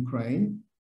forces in Ukraine.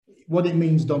 What it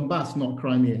means, Donbass, not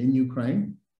Crimea, in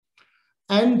Ukraine.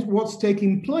 And what's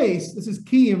taking place, this is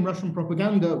key in Russian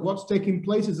propaganda, what's taking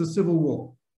place is a civil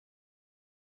war.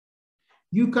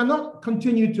 You cannot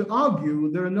continue to argue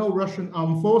there are no Russian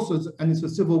armed forces and it's a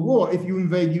civil war if you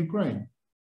invade Ukraine.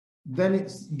 Then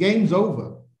it's game's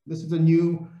over. This is a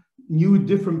new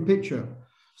different picture.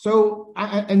 So,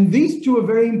 and these two are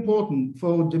very important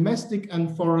for domestic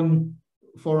and foreign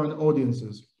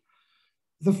audiences.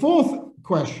 The fourth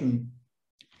question,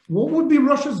 what would be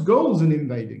Russia's goals in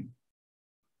invading?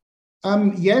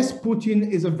 Yes, Putin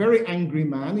is a very angry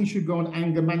man. He should go on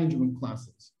anger management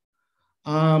classes.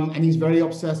 And he's very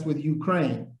obsessed with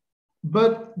Ukraine.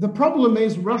 But the problem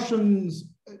is Russians,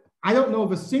 I don't know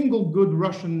of a single good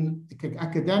Russian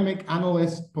academic,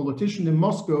 analyst, politician in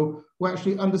Moscow who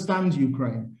actually understands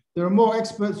Ukraine. There are more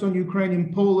experts on Ukraine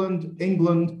in Poland,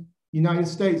 England, United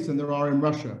States than there are in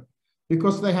Russia.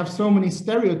 Because they have so many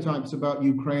stereotypes about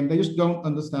Ukraine, they just don't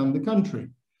understand the country.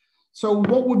 So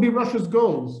what would be Russia's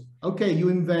goals? Okay, you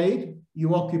invade,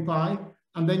 you occupy,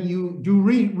 and then you do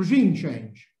regime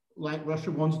change, like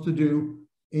Russia wants to do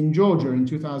in Georgia in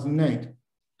 2008.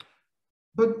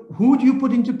 But who do you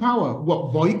put into power?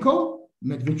 What, Boyko?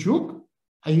 Medvedchuk?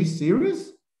 Are you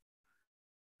serious?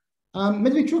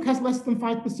 Medvedchuk has less than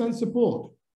 5%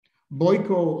 support.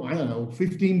 Boyko, I don't know,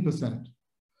 15%.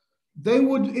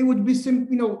 It would be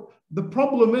simple, you know, the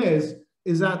problem is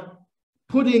that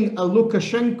putting a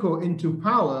Lukashenko into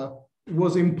power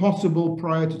was impossible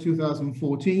prior to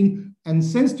 2014. And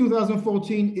since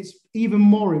 2014, it's even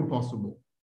more impossible.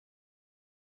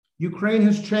 Ukraine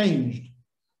has changed.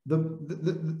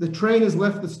 The train has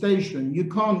left the station. You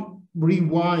can't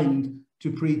rewind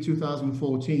to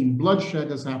pre-2014. Bloodshed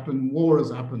has happened, war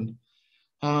has happened.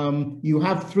 You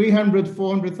have 300,000,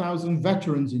 400,000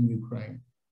 veterans in Ukraine.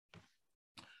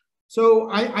 So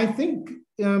I think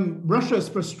Russia is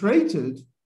frustrated,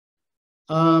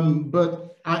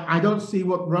 but I don't see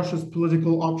what Russia's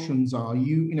political options are.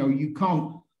 You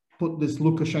can't put this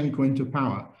Lukashenko into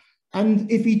power.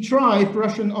 And if he tried, if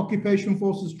Russian occupation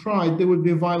forces tried, there would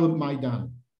be a violent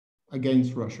Maidan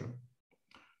against Russia.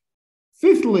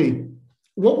 Fifthly,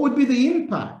 what would be the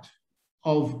impact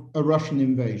of a Russian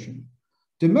invasion?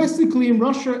 Domestically in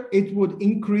Russia, it would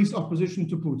increase opposition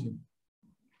to Putin.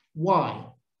 Why?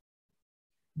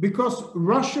 Because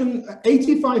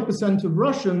 85% of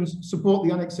Russians support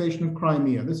the annexation of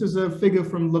Crimea. This is a figure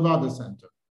from Levada Center.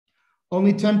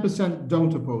 Only 10%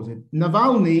 don't oppose it.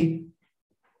 Navalny,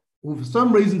 who for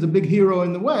some reason is a big hero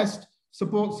in the West,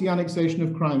 supports the annexation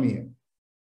of Crimea.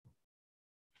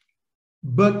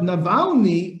 But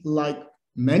Navalny, like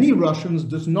many Russians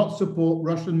does not support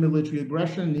Russian military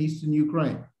aggression in eastern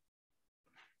Ukraine.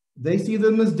 They see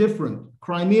them as different.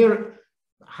 Crimea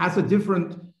has a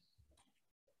different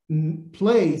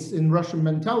place in Russian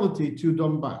mentality to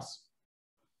Donbass.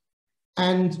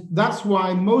 And that's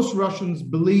why most Russians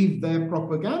believe their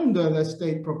propaganda, their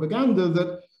state propaganda,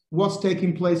 that what's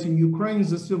taking place in Ukraine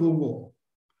is a civil war.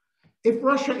 If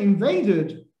Russia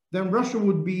invaded, then Russia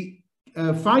would be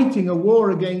fighting a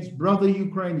war against brother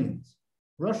Ukrainians.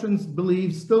 Russians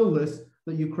believe still this,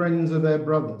 that Ukrainians are their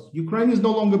brothers. Ukrainians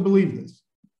no longer believe this,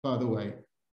 by the way,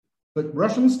 but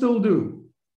Russians still do.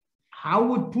 How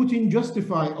would Putin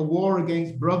justify a war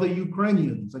against brother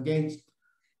Ukrainians, against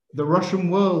the Russian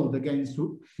world, against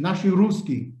Nashi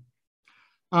Ruski?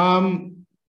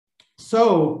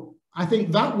 So I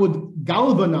think that would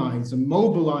galvanize and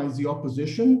mobilize the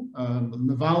opposition,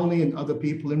 Navalny and other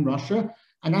people in Russia.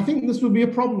 And I think this would be a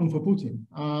problem for Putin,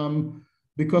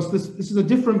 because this is a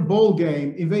different ball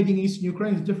game. Invading eastern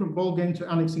Ukraine is a different ball game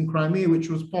to annexing Crimea, which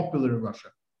was popular in Russia.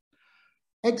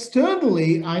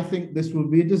 Externally, I think this will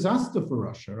be a disaster for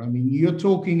Russia. I mean, you're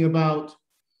talking about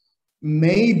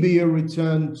maybe a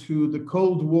return to the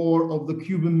Cold War of the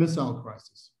Cuban Missile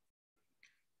Crisis.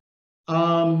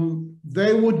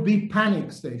 There would be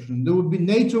panic stations. There would be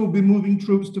NATO would be moving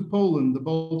troops to Poland, the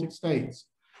Baltic states.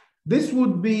 This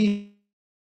would be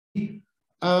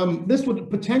this would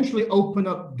potentially open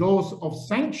up doors of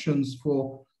sanctions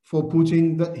for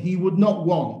Putin that he would not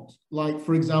want, like,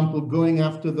 for example, going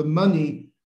after the money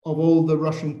of all the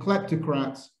Russian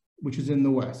kleptocrats, which is in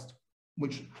the West,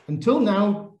 which until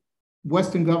now,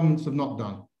 Western governments have not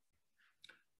done.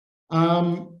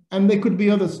 And there could be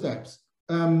other steps.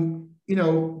 You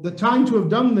know, the time to have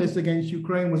done this against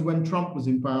Ukraine was when Trump was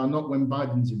in power, not when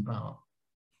Biden's in power.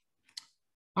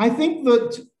 I think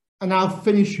that, and I'll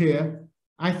finish here,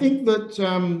 I think that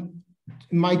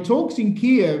my talks in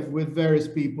Kiev with various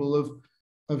people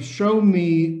have shown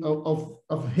me,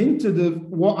 have hinted of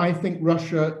what I think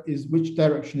Russia is, which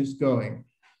direction it's going.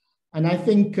 And I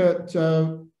think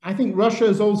Russia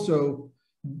has also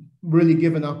really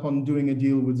given up on doing a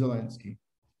deal with Zelenskyy.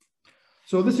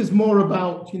 So this is more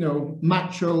about, you know,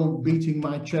 macho beating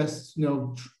my chest, you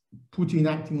know, Putin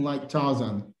acting like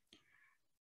Tarzan.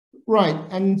 Right,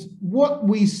 and what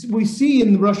we see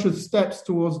in Russia's steps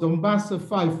towards Donbass are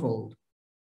fivefold.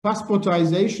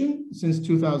 Passportization since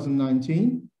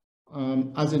 2019,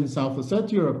 as in South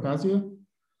Ossetia or Abkhazia.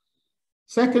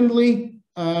 Secondly,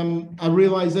 a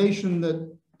realization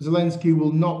that Zelenskyy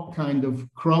will not kind of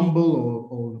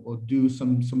crumble or do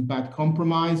some bad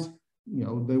compromise. You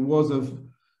know, there was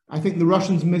I think the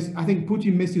Russians I think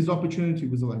Putin missed his opportunity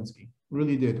with Zelenskyy,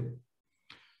 really did.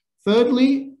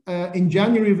 Thirdly, in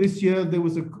January of this year, there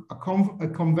was a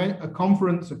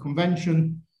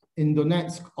convention in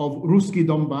Donetsk of Ruski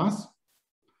Donbass,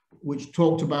 which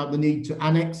talked about the need to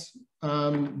annex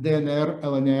DNR,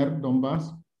 LNR,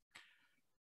 Donbass.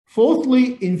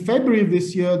 Fourthly, in February of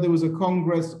this year, there was a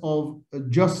Congress of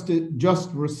Just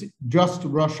Russia,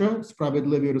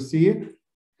 Spravedlivy Rossiya,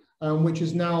 which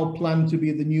is now planned to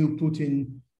be the new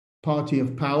Putin party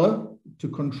of power to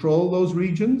control those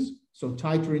regions, so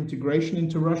tighter integration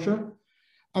into Russia.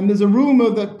 And there's a rumor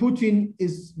that Putin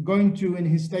is going to, in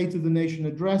his State of the Nation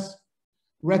address,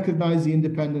 recognize the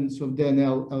independence of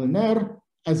DNR, LNR,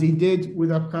 as he did with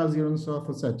Abkhazia and South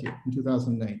Ossetia in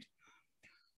 2008.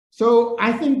 So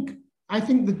I think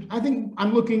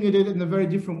I'm looking at it in a very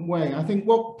different way. I think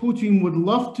what Putin would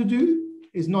love to do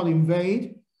is not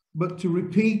invade, but to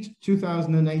repeat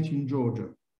 2008 in Georgia,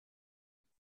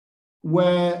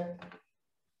 where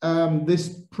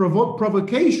this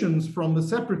provocations from the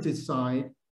separatist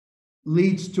side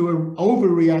leads to an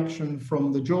overreaction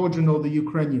from the Georgian or the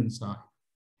Ukrainian side.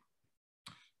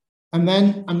 And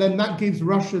then that gives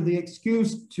Russia the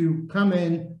excuse to come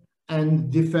in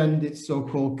and defend its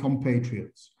so-called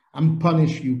compatriots and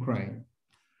punish Ukraine.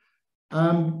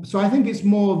 So I think it's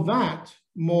more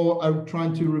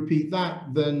trying to repeat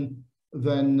that than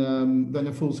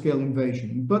a full-scale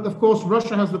invasion. But of course,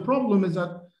 Russia has the problem is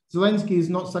that Zelenskyy is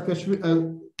not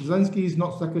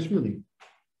Saakashvili.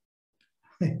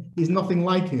 He's nothing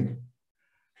like him.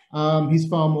 He's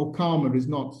far more calmer. He's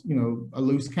not, you know, a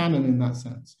loose cannon in that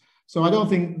sense. So I don't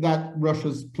think that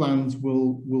Russia's plans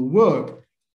will work.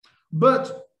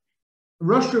 But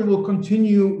Russia will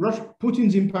continue.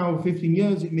 Putin's in power for 15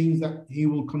 years. It means that he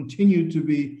will continue to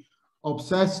be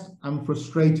obsessed and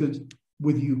frustrated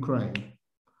with Ukraine.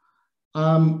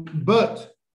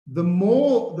 But the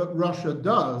more that Russia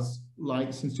does,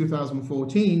 like since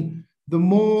 2014, the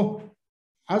more,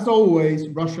 as always,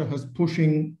 Russia has pushed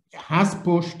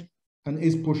and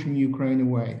is pushing Ukraine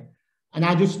away. And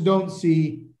I just don't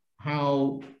see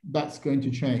how that's going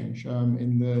to change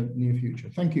in the near future.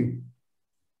 Thank you.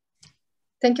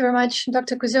 Thank you very much,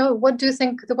 Dr. Kuzio. What do you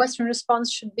think the Western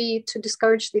response should be to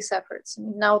discourage these efforts? I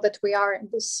mean, now that we are in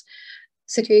this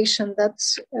situation,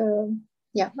 that's,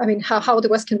 how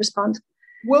the West can respond?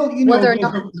 Well, you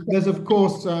know, there's of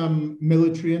course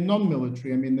military and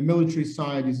non-military. I mean, the military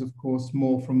side is of course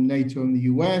more from NATO and the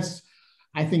US.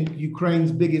 I think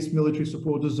Ukraine's biggest military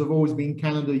supporters have always been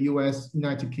Canada, US,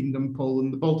 United Kingdom,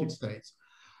 Poland, the Baltic states.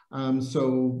 So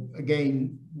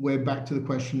again, we're back to the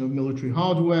question of military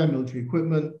hardware, military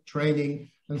equipment, training,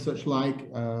 and such like.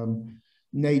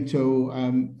 NATO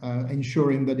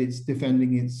ensuring that it's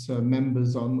defending its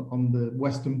members on the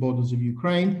western borders of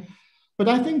Ukraine. But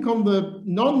I think on the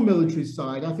non-military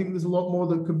side, I think there's a lot more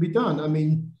that could be done. I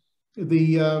mean,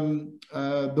 the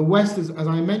West, as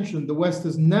I mentioned, the West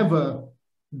has never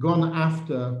gone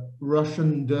after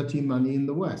Russian dirty money in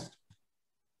the West.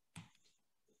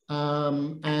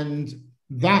 And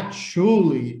that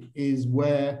surely is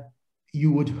where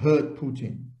you would hurt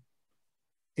Putin.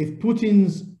 If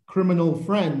Putin's criminal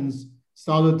friends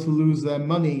started to lose their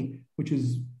money, which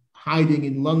is hiding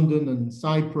in London and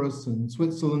Cyprus and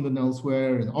Switzerland and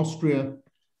elsewhere in Austria,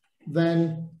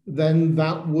 then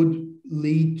that would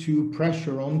lead to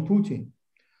pressure on Putin.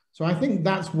 So I think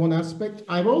that's one aspect.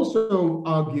 I've also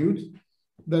argued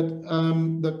that,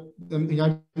 that the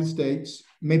United States,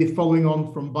 maybe following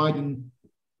on from Biden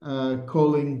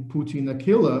calling Putin a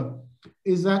killer,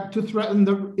 is that to threaten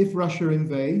that if Russia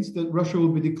invades, that Russia will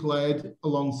be declared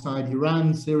alongside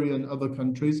Iran, Syria, and other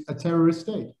countries a terrorist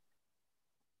state.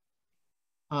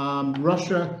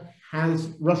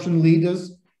 Russian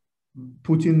leaders,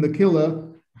 Putin the killer,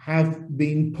 have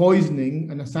been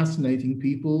poisoning and assassinating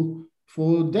people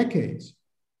for decades.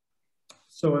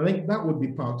 So I think that would be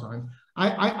part-time.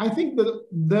 I think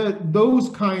that those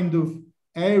kind of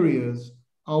areas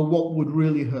are what would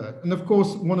really hurt. And of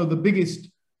course, one of the biggest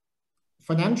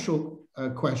financial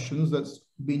questions that's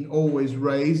been always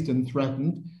raised and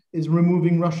threatened is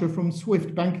removing Russia from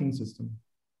SWIFT banking system.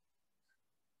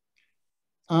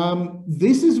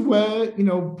 This is where,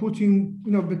 Putin,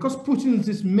 because Putin's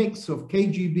this mix of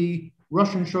KGB,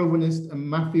 Russian chauvinist,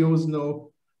 and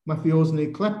mafioso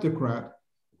kleptocrat,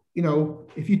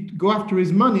 if you go after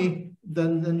his money,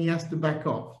 then he has to back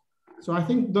off. So I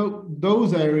think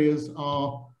those areas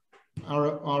are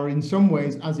in some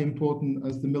ways as important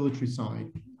as the military side.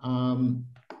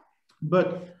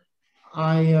 But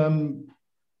I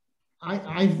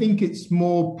think it's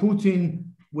more Putin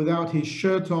without his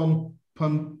shirt on,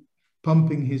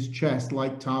 pumping his chest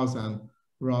like Tarzan,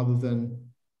 rather than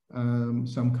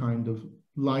some kind of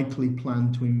likely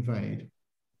plan to invade.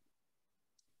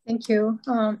 Thank you.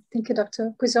 Thank you,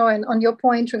 Dr. Kuzio. And on your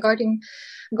point regarding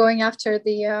going after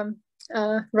the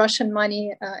Russian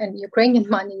money and Ukrainian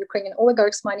money, Ukrainian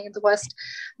oligarchs' money in the West,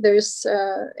 there's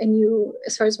a new,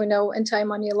 as far as we know,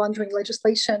 anti-money laundering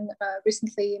legislation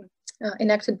recently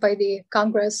enacted by the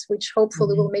Congress, which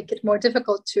hopefully will make it more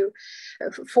difficult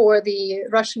for the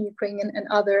Russian, Ukrainian, and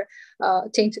other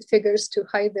tainted figures to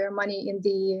hide their money in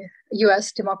the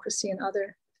US democracy, and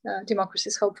other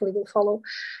democracies hopefully will follow.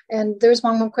 And there's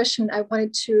one more question I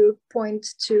wanted to point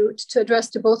to address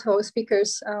to both our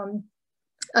speakers.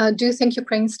 Do you think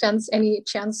Ukraine stands any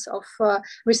chance of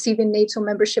receiving NATO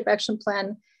membership action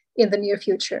plan in the near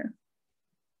future?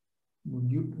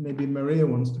 Maybe Maria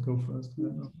wants to go first.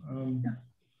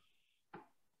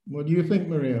 What do you think,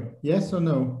 Maria? Yes or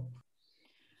no?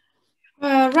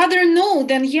 Rather no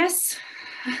than yes.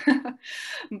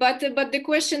 but the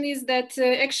question is that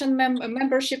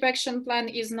membership action plan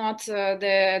is not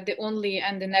the only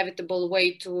and inevitable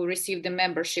way to receive the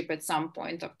membership at some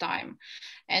point of time.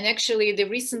 And actually,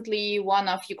 recently one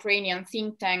of Ukrainian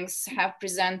think tanks have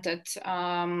presented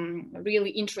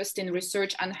really interesting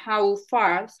research on how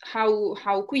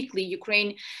quickly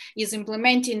Ukraine is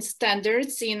implementing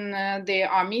standards in the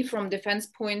army from defense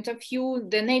point of view,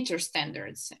 the NATO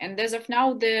standards. And as of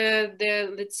now,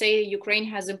 let's say Ukraine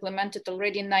has implemented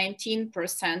already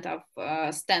 19% of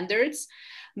standards,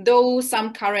 though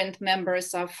some current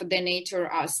members of the NATO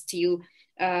are still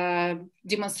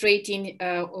demonstrating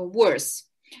worse,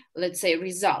 let's say,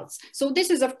 results. So this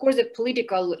is of course a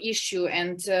political issue,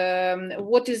 and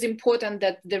what is important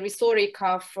that the rhetoric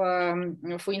of,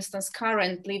 for instance,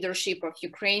 current leadership of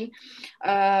Ukraine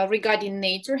regarding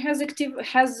NATO have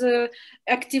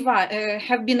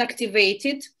been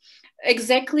activated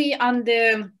exactly on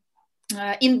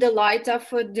in the light of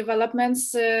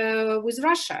developments with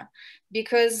Russia.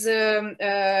 because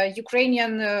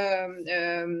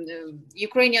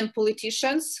Ukrainian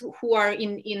politicians who are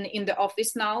in the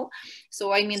office now,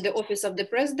 so I mean the office of the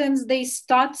presidents, they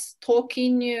start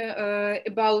talking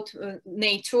about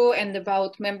NATO and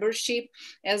about membership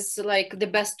as like the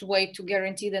best way to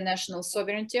guarantee the national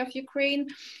sovereignty of Ukraine,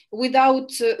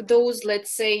 without those,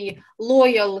 let's say,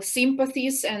 loyal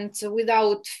sympathies and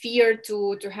without fear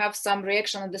to have some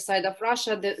reaction on the side of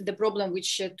Russia, the problem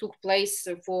which took place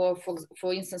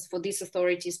for instance, for these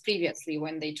authorities previously,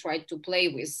 when they tried to play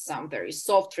with some very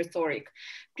soft rhetoric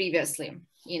previously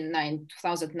in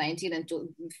 2019 and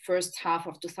to first half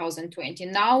of 2020.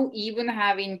 Now, even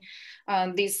having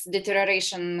this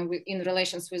deterioration in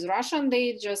relations with Russia,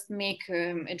 they just make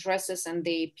addresses and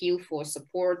they appeal for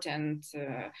support and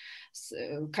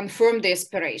confirm the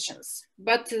aspirations.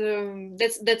 But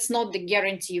that's not the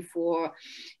guarantee for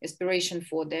aspiration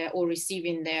for or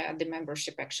receiving the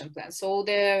membership action plan. So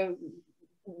the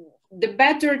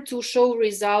better to show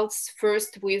results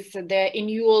first with the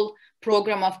annual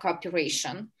program of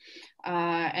cooperation.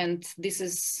 And this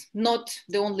is not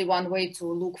the only one way to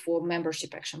look for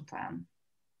membership action plan.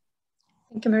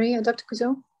 Thank you, Maria. Dr.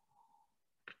 Kuzio?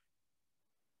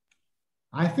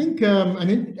 I think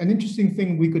an interesting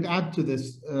thing we could add to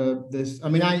this, I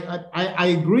mean, I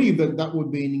agree that that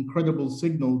would be an incredible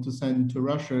signal to send to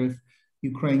Russia if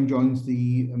Ukraine joins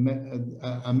the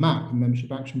a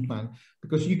membership action plan,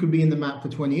 because you could be in the map for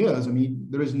 20 years. I mean,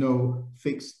 there is no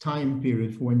fixed time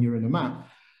period for when you're in a map.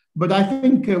 But I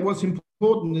think what's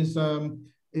important is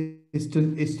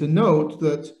to note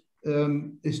that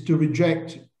is to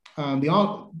reject the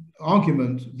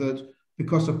argument that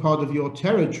because a part of your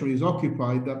territory is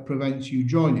occupied, that prevents you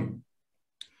joining.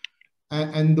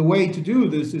 And the way to do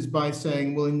this is by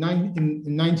saying, well, in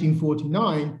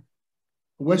 1949.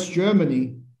 West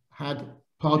Germany had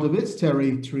part of its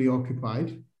territory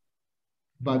occupied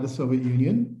by the Soviet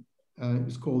Union. It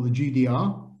was called the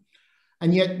GDR.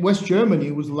 And yet West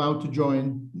Germany was allowed to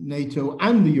join NATO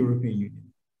and the European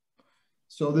Union.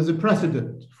 So there's a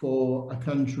precedent for a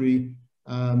country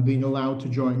being allowed to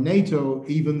join NATO,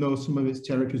 even though some of its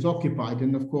territory is occupied.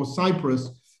 And of course,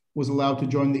 Cyprus was allowed to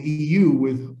join the EU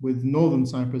with Northern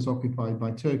Cyprus occupied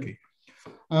by Turkey.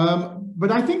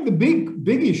 But I think the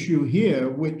big issue here,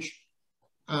 which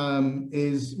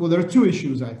is, well, there are two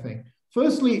issues, I think.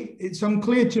 Firstly, it's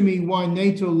unclear to me why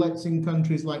NATO lets in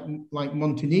countries like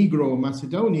Montenegro or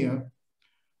Macedonia,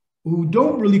 who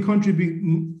don't really contribute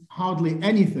hardly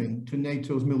anything to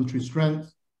NATO's military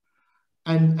strength,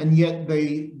 and yet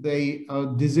they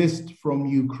desist from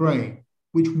Ukraine,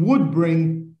 which would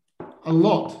bring a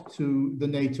lot to the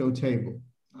NATO table.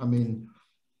 I mean,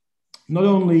 not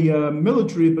only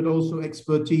military, but also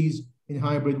expertise in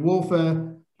hybrid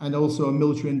warfare and also a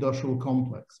military-industrial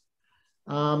complex.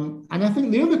 And I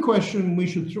think the other question we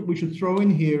should throw in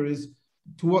here is,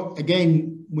 to what,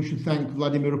 again, we should thank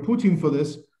Vladimir Putin for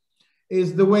this,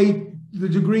 is the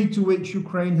degree to which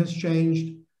Ukraine has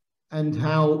changed and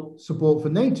how support for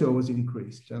NATO has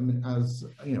increased. I mean, as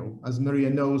you know, as Maria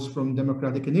knows from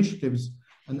democratic initiatives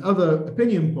and other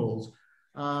opinion polls,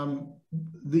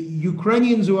 the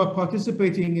Ukrainians who are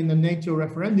participating in the NATO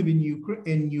referendum in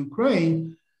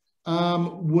Ukraine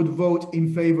would vote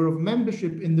in favor of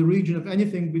membership in the region of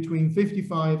anything between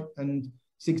 55 and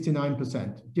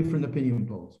 69%, different opinion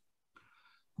polls.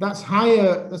 That's a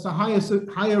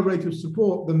higher rate of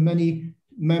support than many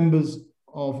members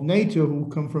of NATO who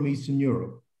come from Eastern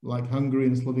Europe, like Hungary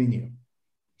and Slovenia.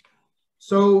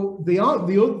 So the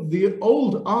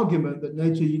old argument that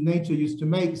NATO used to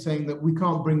make, saying that we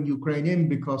can't bring Ukraine in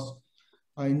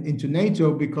into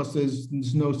NATO because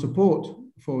there's no support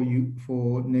for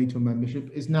NATO membership,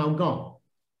 is now gone.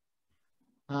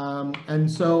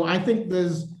 And so I think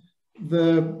there's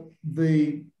the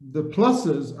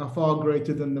pluses are far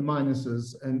greater than the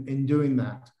minuses in doing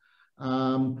that.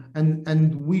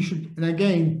 And we should, and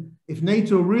again, if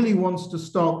NATO really wants to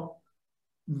stop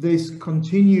this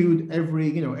continued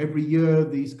every year,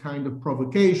 these kind of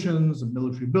provocations and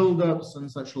military buildups and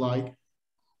such like,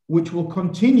 which will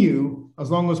continue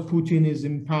as long as Putin is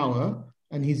in power,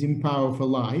 and he's in power for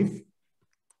life,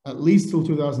 at least till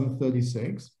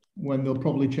 2036, when they'll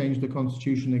probably change the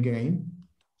constitution again,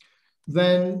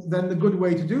 then the good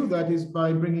way to do that is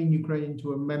by bringing Ukraine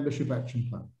into a membership action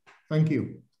plan. Thank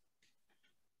you.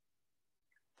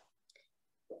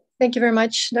 Thank you very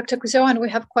much, Dr. Kuzio. And we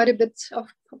have quite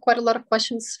a lot of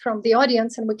questions from the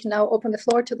audience, and we can now open the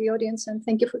floor to the audience. And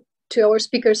thank you to our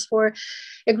speakers for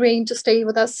agreeing to stay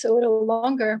with us a little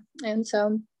longer. And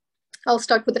I'll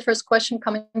start with the first question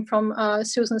coming from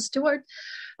Susan Stewart.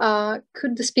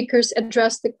 Could the speakers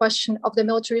address the question of the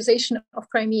militarization of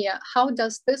Crimea? How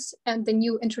does this and the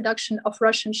new introduction of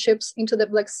Russian ships into the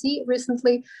Black Sea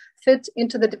recently fit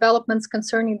into the developments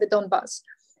concerning the Donbass?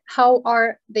 How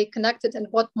are they connected, and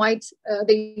what might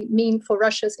they mean for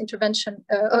Russia's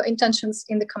intentions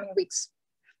in the coming weeks?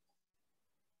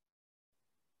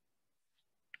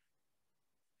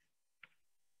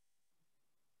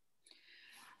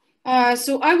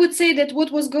 So I would say that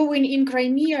what was going in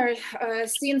Crimea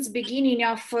since beginning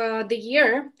of the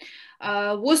year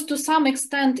was to some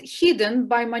extent hidden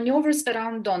by maneuvers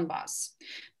around Donbass.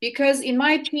 Because in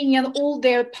my opinion, all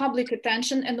their public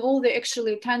attention and all the actual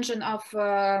attention of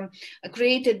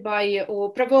created by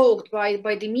or provoked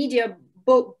by the media,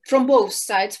 from both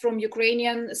sides, from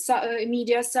Ukrainian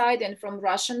media side and from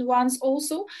Russian ones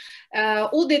also,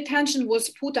 all the attention was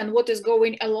put on what is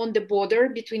going along the border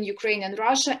between Ukraine and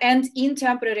Russia and in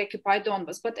temporary occupied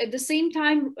Donbass. But at the same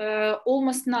time,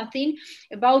 almost nothing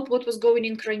about what was going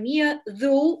in Crimea,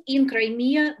 though in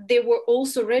Crimea there were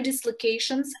also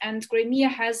redislocations, and Crimea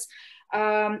has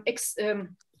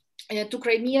to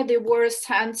Crimea there were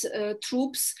sent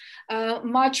troops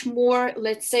much more,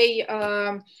 let's say,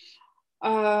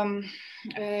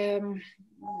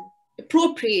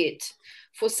 appropriate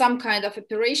for some kind of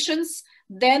operations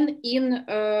than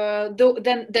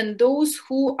those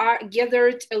who are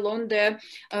gathered along the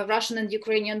Russian and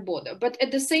Ukrainian border. But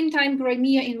at the same time,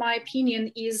 Crimea, in my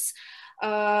opinion, is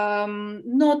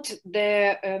not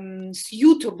the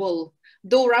suitable.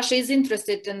 Though Russia is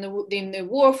interested in the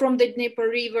war from the Dnieper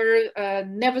River,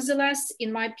 nevertheless,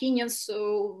 in my opinion,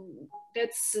 so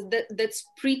that's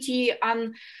pretty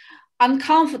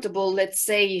uncomfortable, let's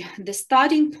say, the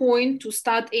starting point to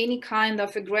start any kind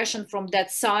of aggression from that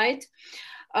side.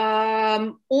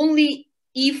 Only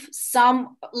if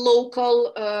some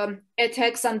local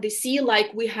attacks on the sea,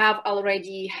 like we have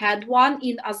already had one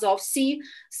in Azov Sea,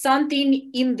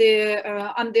 something in the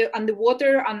on the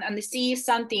water, on the sea,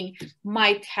 something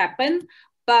might happen.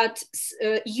 But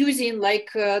using like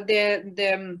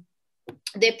the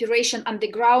operation on the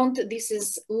ground, this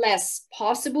is less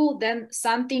possible than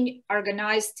something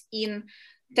organized in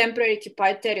temporary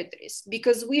occupied territories,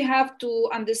 because we have to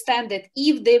understand that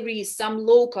if there is some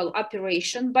local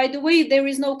operation, by the way, there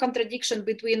is no contradiction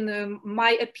between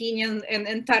my opinion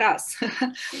and Taras,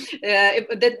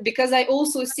 because I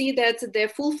also see that the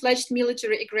full-fledged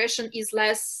military aggression is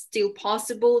less still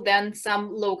possible than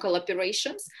some local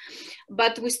operations,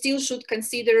 but we still should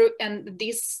consider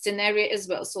this scenario as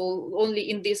well. So only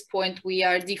in this point we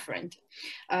are different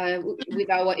with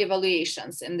our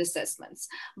evaluations and assessments.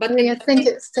 But yeah, thank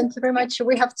you very much.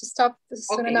 We have to stop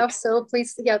soon enough, so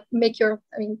please, yeah, make your,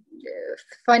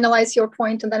 finalize your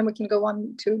point, and then we can go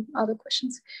on to other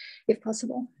questions, if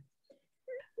possible.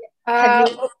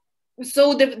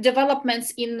 So the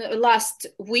developments in last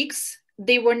weeks,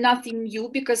 they were nothing new,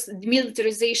 because the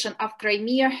militarization of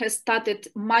Crimea has started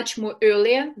much more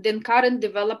earlier than current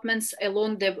developments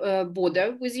along the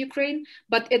border with Ukraine.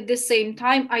 But at the same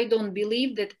time, I don't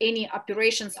believe that any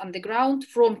operations on the ground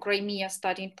from Crimea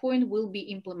starting point will be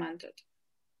implemented.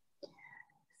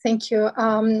 Thank you.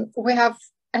 We have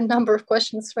a number of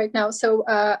questions right now, so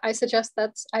I suggest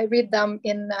that I read them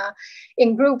in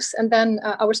groups, and then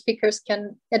our speakers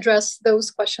can address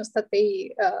those questions that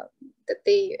they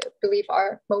believe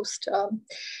are most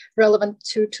relevant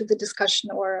to the discussion,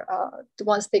 or the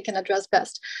ones they can address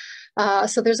best.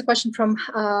 So there's a question from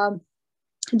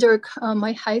Dirk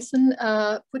Mayheisen.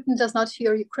 Putin does not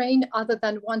fear Ukraine other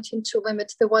than wanting to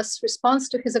limit the West's response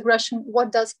to his aggression.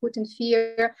 What does Putin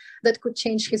fear that could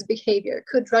change his behavior?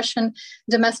 Could Russian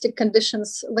domestic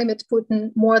conditions limit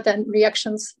Putin more than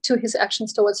reactions to his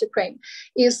actions towards Ukraine?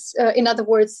 In other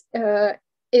words,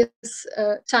 is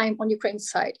time on Ukraine's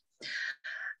side?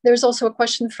 There's also a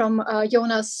question from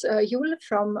Jonas Juhl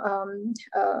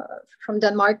from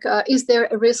Denmark. Is there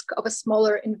a risk of a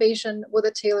smaller invasion with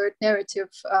a tailored narrative,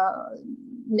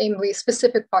 namely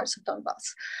specific parts of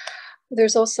Donbass?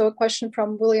 There's also a question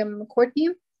from William Courtney,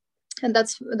 and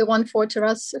that's the one for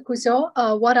Taras Kuzio.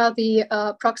 What are the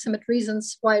proximate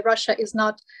reasons why Russia is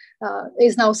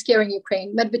now scaring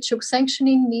Ukraine? Medvedchuk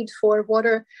sanctioning, need for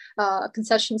water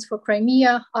concessions for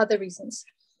Crimea, other reasons?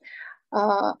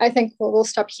 I think we'll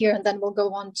stop here, and then we'll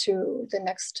go on to the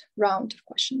next round of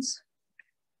questions.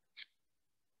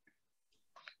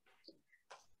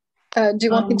 Do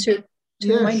you want me to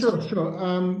yeah, sure.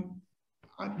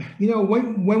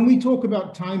 When we talk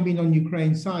about time being on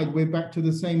Ukraine's side, we're back to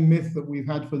the same myth that we've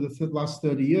had for the last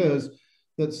 30 years,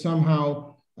 that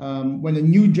somehow when a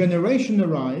new generation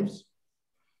arrives,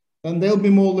 then they'll be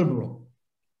more liberal.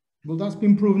 Well, that's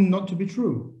been proven not to be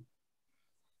true.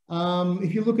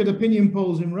 if you look at opinion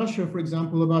polls in Russia, for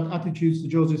example, about attitudes to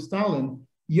Joseph Stalin,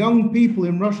 young people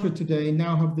in Russia today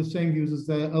now have the same views as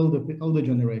their older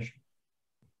generation,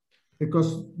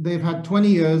 because they've had 20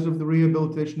 years of the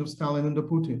rehabilitation of Stalin under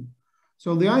Putin.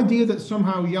 So the idea that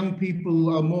somehow young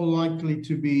people are more likely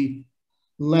to be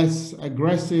less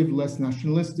aggressive, less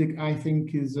nationalistic, I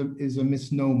think is a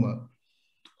misnomer.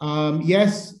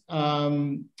 Yes,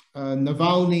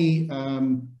 Navalny,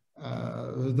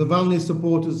 the Navalny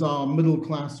supporters are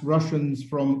middle-class Russians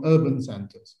from urban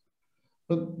centers.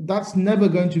 But that's never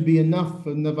going to be enough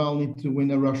for Navalny to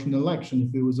win a Russian election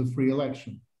if it was a free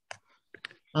election.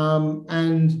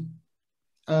 The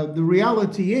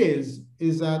reality is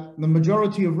that the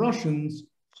majority of Russians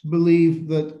believe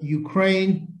that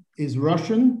Ukraine is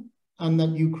Russian and that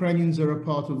Ukrainians are a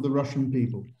part of the Russian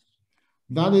people.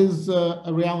 That is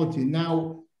a reality.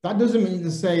 Now, that doesn't mean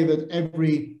to say that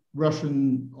every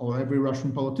Russian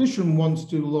politician wants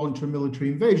to launch a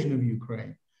military invasion of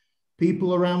Ukraine.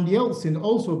 People around Yeltsin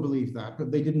also believe that,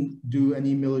 but they didn't do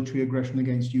any military aggression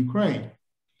against Ukraine.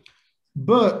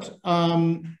 But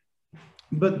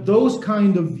those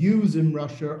kind of views in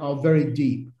Russia are very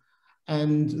deep.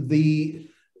 And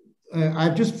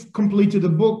I've just completed a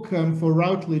book for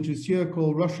Routledge this year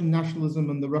called Russian Nationalism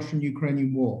and the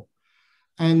Russian-Ukrainian War.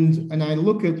 And I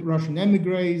look at Russian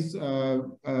emigres,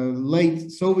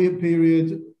 late Soviet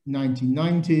period,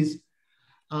 1990s.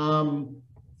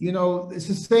 You know, it's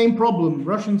the same problem.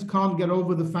 Russians can't get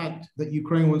over the fact that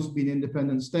Ukraine wants to be an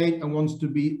independent state and wants to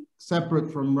be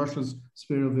separate from Russia's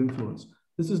sphere of influence.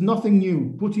 This is nothing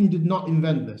new. Putin did not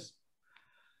invent this.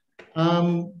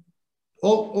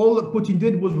 All that Putin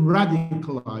did was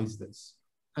radicalize this.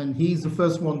 And he's the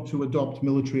first one to adopt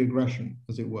military aggression,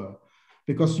 as it were.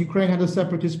 Because Ukraine had a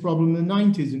separatist problem in the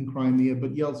 90s in Crimea,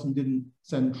 but Yeltsin didn't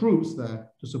send troops there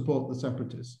to support the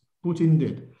separatists. Putin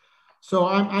did. So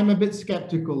I'm a bit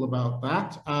skeptical about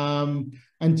that.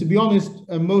 And to be honest,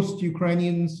 most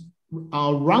Ukrainians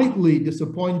are rightly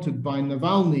disappointed by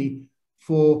Navalny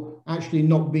for actually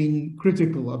not being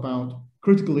critical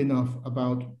enough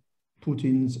about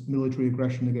Putin's military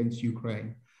aggression against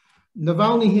Ukraine.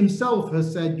 Navalny himself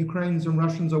has said Ukrainians and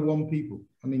Russians are one people.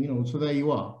 I mean, you know, so there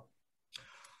you are.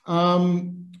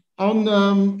 On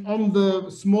the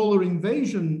smaller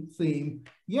invasion theme,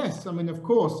 yes, I mean, of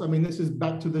course, I mean, this is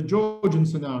back to the Georgian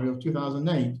scenario of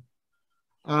 2008.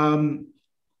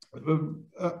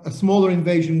 A smaller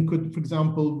invasion could, for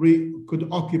example, could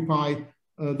occupy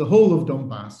the whole of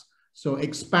Donbass, so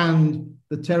expand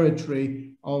the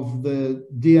territory of the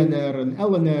DNR and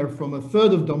LNR from a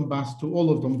third of Donbass to all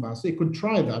of Donbass. It could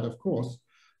try that, of course.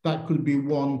 That could be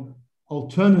one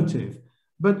alternative.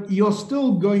 But you're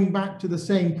still going back to the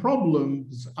same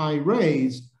problems I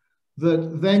raised,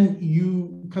 that then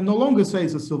you can no longer say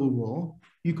it's a civil war.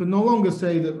 You can no longer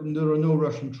say that there are no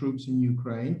Russian troops in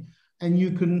Ukraine, and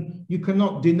you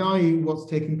cannot deny what's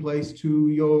taking place to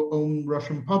your own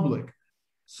Russian public.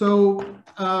 So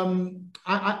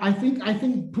I think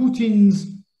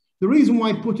the reason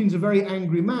why Putin's a very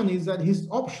angry man is that his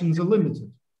options are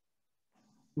limited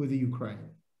with the Ukraine.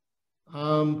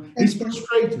 He's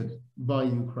frustrated by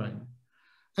Ukraine,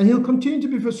 and he'll continue to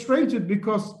be frustrated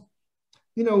because,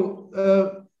 you know,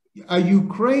 a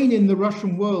Ukraine in the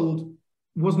Russian world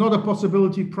was not a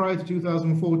possibility prior to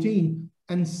 2014,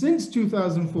 and since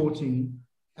 2014,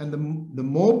 and the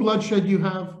more bloodshed you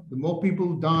have, the more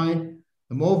people die,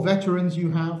 the more veterans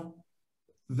you have,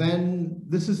 then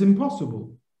this is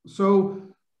impossible. So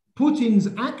Putin's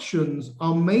actions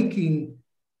are making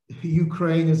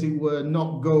Ukraine, as it were,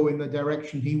 not go in the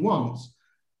direction he wants.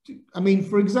 I mean,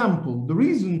 for example, the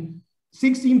reason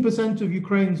 16% of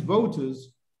Ukraine's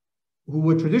voters who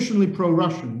were traditionally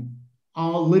pro-Russian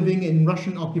are living in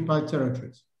Russian-occupied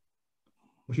territories,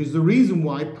 which is the reason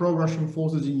why pro-Russian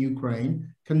forces in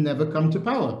Ukraine can never come to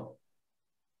power.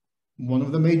 One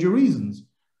of the major reasons.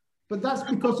 But that's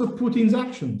because of Putin's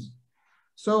actions.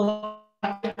 So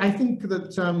I think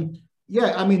that,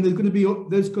 yeah, I mean, there's going to be,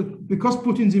 because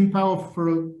Putin's in power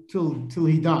till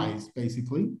he dies,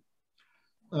 basically,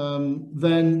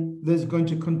 then there's going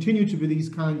to continue to be these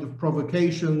kind of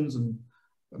provocations and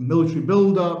military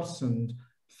buildups and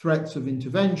threats of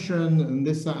intervention and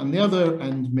this, that, and the other,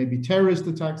 and maybe terrorist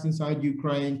attacks inside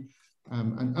Ukraine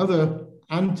and other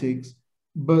antics.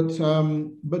 But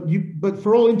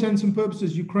for all intents and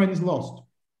purposes, Ukraine is lost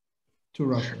to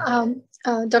Russia.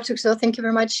 Dr. Kuzio, thank you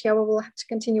very much. Yeah, we will have to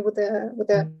continue with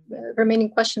the remaining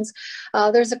questions.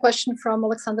 There's a question from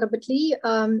Alexandra Betli.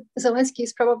 Zelenskyy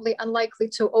is probably unlikely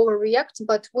to overreact,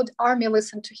 but would army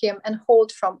listen to him and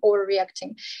hold from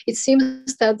overreacting? It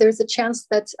seems that there's a chance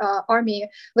that army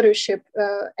leadership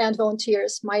and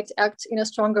volunteers might act in a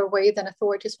stronger way than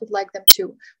authorities would like them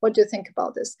to. What do you think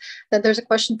about this? Then there's a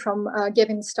question from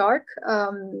Gavin Stark.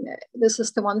 This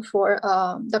is the one for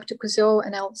Dr. Kuzio,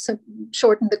 and I'll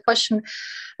shorten the question.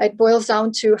 It boils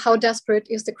down to how desperate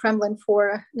is the Kremlin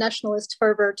for nationalist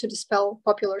fervor to dispel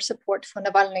popular support for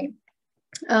Navalny.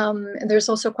 And there's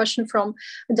also a question from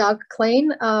Doug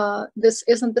Klein. This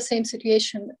isn't the same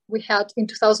situation we had in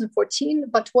 2014,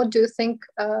 but what do you think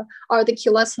are the key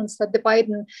lessons that the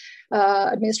Biden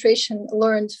administration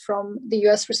learned from the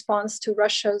US response to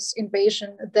Russia's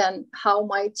invasion? Then how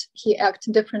might he act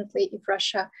differently if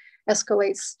Russia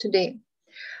escalates today?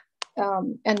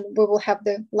 And we will have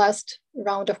the last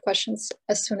round of questions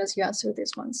as soon as you answer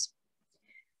these ones.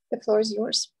 The floor is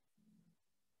yours.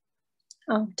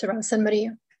 Taras and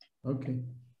Maria. Okay.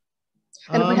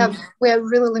 And we are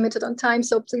really limited on time,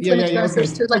 so please limit your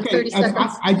answers to like 30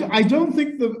 seconds. I don't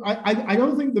think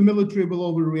the military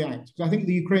will overreact. I think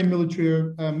the Ukraine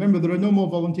military, remember, there are no more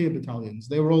volunteer battalions.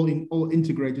 They were all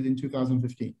integrated in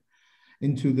 2015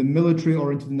 into the military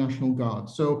or into the National Guard.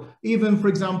 So even, for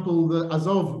example, the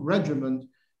Azov regiment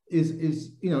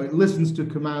is you know, it listens to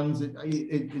commands.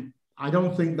 I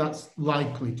don't think that's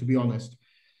likely, to be honest.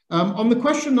 On the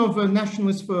question of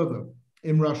nationalist fervor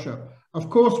in Russia, of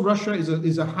course, Russia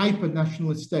is a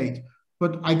hyper-nationalist state.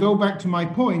 But I go back to my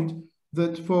point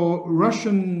that for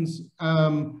Russians,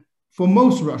 for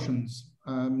most Russians,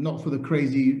 not for the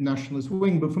crazy nationalist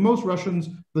wing, but for most Russians,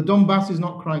 the Donbass is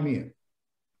not Crimea.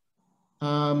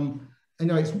 You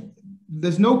know,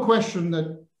 there's no question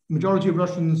that majority of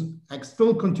Russians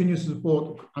still continue to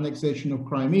support annexation of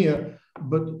Crimea,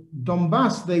 but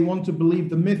Donbass, they want to believe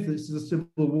the myth that it's a civil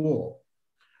war.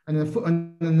 And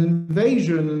an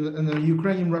invasion and a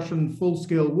Ukrainian-Russian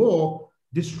full-scale war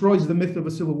destroys the myth of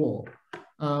a civil war.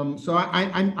 So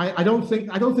I don't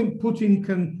think Putin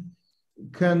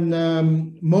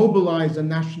can mobilize a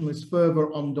nationalist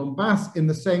fervor on Donbass in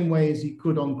the same way as he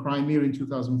could on Crimea in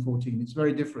 2014. It's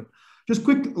very different. Just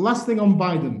quick, last thing on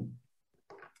Biden.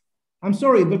 I'm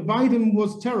sorry, but Biden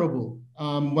was terrible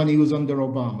when he was under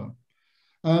Obama.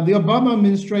 The Obama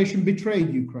administration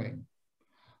betrayed Ukraine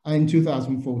in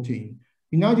 2014.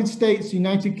 United States,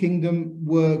 United Kingdom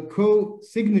were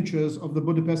co-signatories of the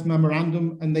Budapest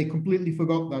Memorandum, and they completely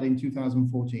forgot that in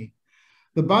 2014.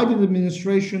 The Biden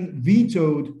administration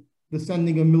vetoed the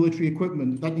sending of military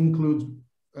equipment. That includes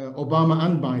Obama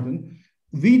and Biden,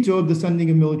 vetoed the sending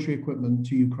of military equipment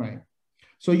to Ukraine.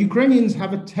 So Ukrainians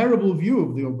have a terrible view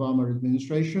of the Obama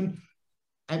administration,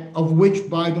 of which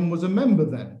Biden was a member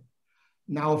then.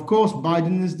 Now, of course,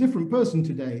 Biden is a different person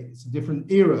today. It's a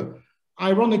different era.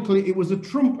 Ironically, it was a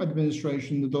Trump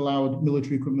administration that allowed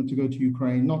military equipment to go to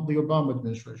Ukraine, not the Obama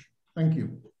administration. Thank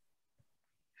you.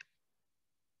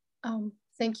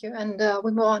 Thank you. And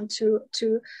we move on to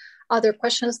other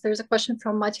questions. There's a question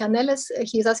from Analyst.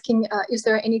 He's asking, is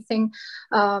there anything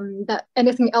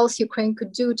else Ukraine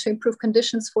could do to improve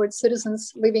conditions for its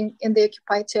citizens living in the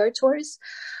occupied territories?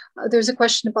 There's a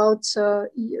question about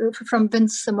from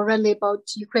Vince Morelli about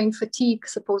Ukraine fatigue,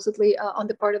 supposedly on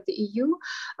the part of the EU.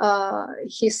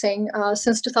 He's saying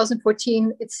since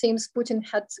 2014, it seems Putin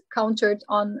had counted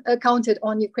on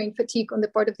Ukraine fatigue on the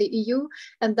part of the EU,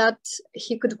 and that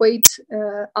he could wait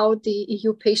out the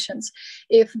EU patience.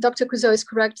 If Dr. Kuzio is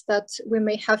correct that we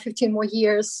may have 15 more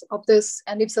years of this,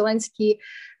 and if Zelenskyy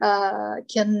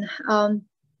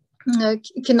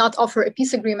cannot offer a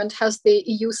peace agreement, has the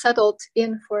EU settled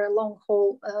in for a long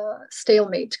haul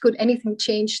stalemate? Could anything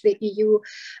change the EU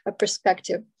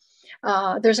perspective?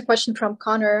 There's a question from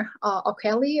Connor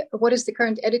O'Kelly. What is the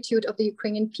current attitude of the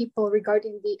Ukrainian people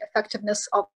regarding the effectiveness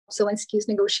of Zelenskyy's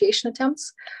negotiation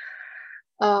attempts?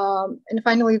 And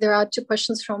finally, there are two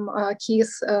questions from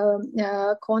Keith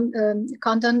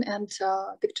Condon and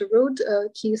Victor Rood.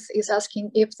 Keith is asking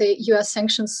if the US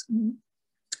sanctions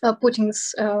if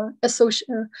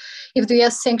the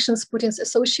US sanctions Putin's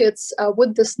associates,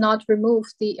 would this not remove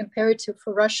the imperative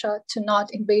for Russia to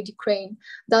not invade Ukraine,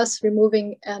 thus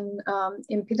removing an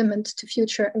impediment to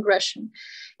future aggression?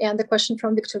 And the question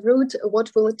from Victor Rood,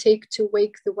 what will it take to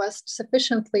wake the West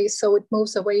sufficiently so it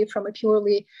moves away from a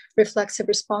purely reflexive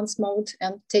response mode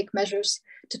and take measures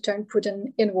to turn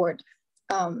Putin inward?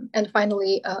 And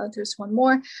finally, there's one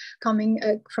more coming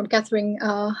from Catherine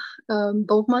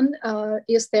Bogman.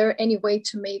 Is there any way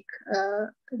to make,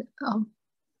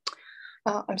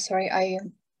 I'm sorry,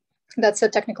 that's a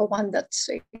technical one that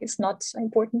is not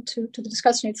important to the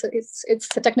discussion. It's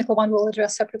the technical one we'll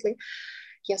address separately.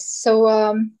 Yes. So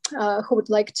who would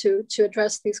like to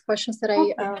address these questions that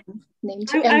I named?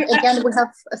 And again, we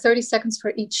have 30 seconds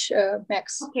for each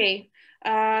max. Okay.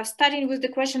 Starting with the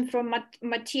question from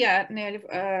Mattia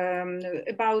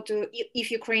about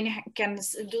if Ukraine can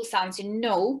do something.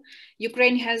 No,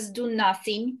 Ukraine has done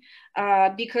nothing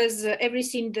because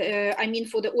everything,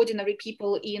 for the ordinary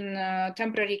people in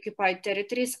temporary occupied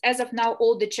territories, as of now,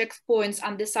 all the checkpoints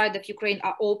on the side of Ukraine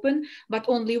are open, but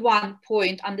only one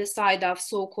point on the side of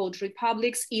so-called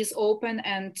republics is open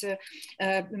and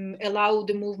allow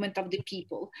the movement of the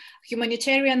people.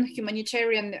 Humanitarian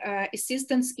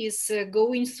assistance is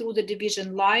going through the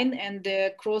division line, and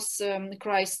the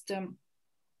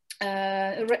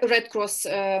Red Cross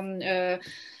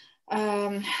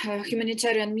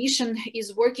humanitarian mission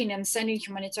is working and sending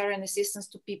humanitarian assistance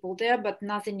to people there, but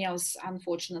nothing else,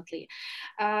 unfortunately.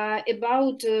 There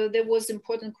was an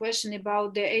important question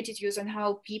about the attitudes and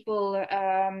how people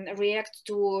react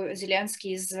to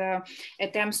Zelenskyy's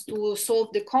attempts to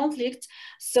solve the conflict.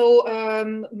 So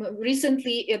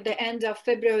recently, at the end of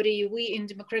February, we in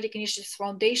Democratic Initiatives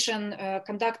Foundation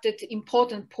conducted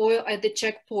important poll at the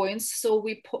checkpoints. So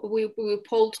we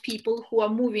polled people who are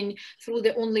moving through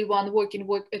the only one working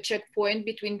checkpoint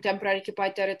between temporary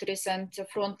occupied territories and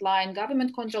frontline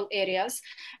government control areas.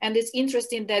 And it's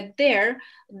interesting that there,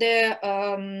 the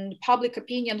public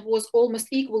opinion was almost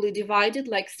equally divided,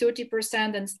 like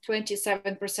 30% and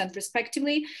 27%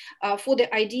 respectively, for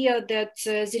the idea that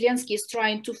Zelenskyy is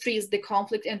trying to freeze the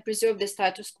conflict and preserve the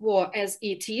status quo as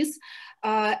it is,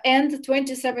 and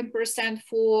 27%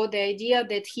 for the idea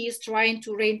that he is trying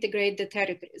to reintegrate the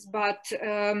territories. But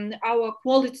our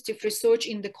qualitative research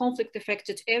in the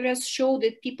conflict-affected areas show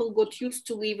that people got used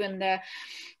to live in the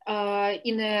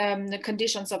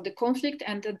conditions of the conflict,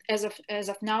 and as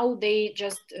of now, they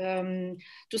just, to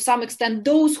some extent,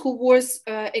 those who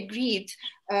agreed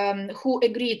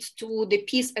to the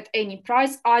peace at any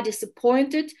price are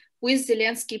disappointed with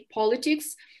Zelenskyy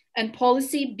politics and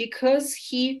policy because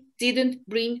he didn't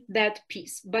bring that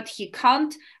peace, but he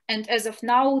can't. And as of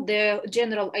now, the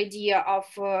general idea of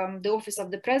the office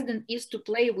of the president is to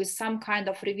play with some kind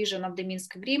of revision of the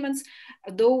Minsk agreements,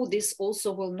 though this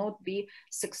also will not be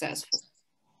successful.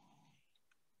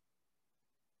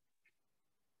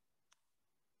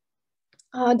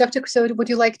 Dr. Kuzio, would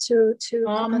you like to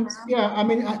comment? Yeah,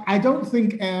 I don't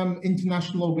think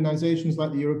international organizations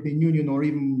like the European Union or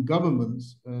even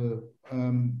governments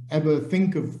ever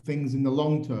think of things in the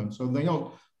long term. So they're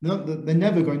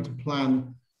never going to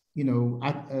plan,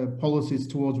 policies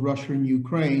towards Russia and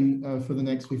Ukraine for the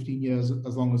next 15 years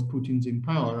as long as Putin's in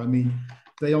power.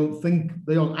 They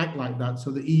don't act like that.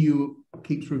 So the EU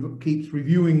keeps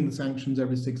reviewing the sanctions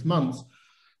every 6 months.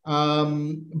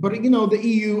 But the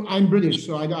EU, I'm British,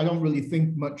 so I don't really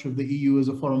think much of the EU as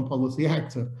a foreign policy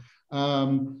actor.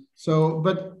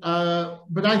 But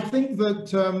I think that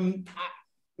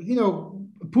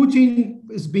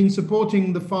Putin has been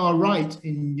supporting the far right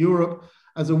in Europe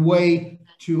as a way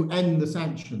to end the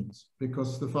sanctions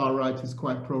because the far right is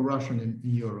quite pro-Russian in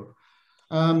Europe.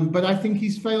 But I think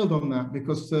he's failed on that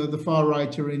because the far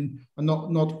right are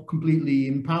not completely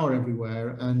in power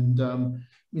everywhere, and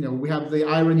we have the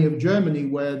irony of Germany,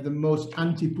 where the most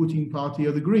anti-Putin party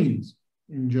are the Greens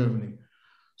in Germany.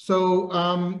 So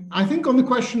I think on the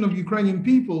question of Ukrainian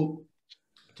people,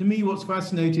 to me, what's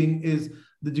fascinating is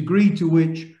the degree to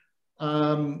which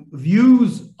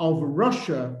views of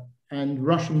Russia and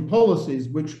Russian policies,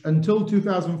 which until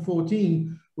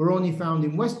 2014 were only found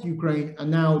in West Ukraine, are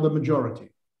now the majority.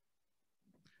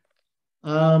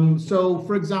 So,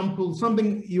 for example,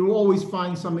 you always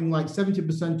find something like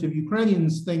 70% of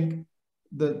Ukrainians think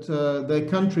that their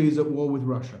country is at war with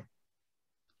Russia.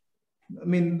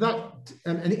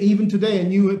 And even today, a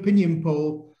new opinion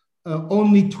poll,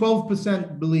 only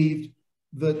 12% believed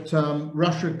that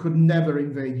Russia could never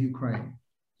invade Ukraine.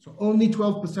 So only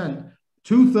 12%,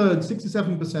 2/3,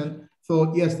 67%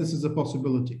 thought, yes, this is a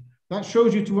possibility. That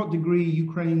shows you to what degree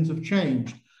Ukrainians have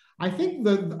changed. I think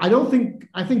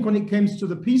when it comes to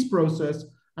the peace process,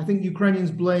 I think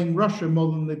Ukrainians blame Russia more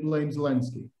than they blame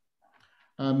Zelenskyy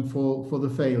for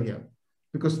the failure,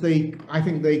 because I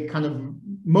think they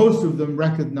most of them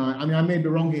recognize, I may be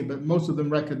wrong here, but most of them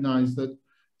recognize that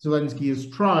Zelenskyy has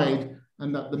tried and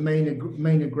that the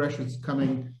main aggression is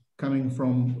coming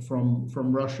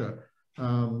from Russia.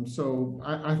 So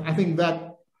I think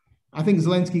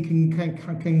Zelenskyy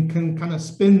can kind of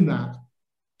spin that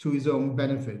to his own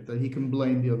benefit, that he can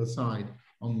blame the other side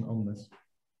on this.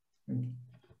 Thank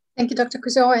you. Thank you, Dr.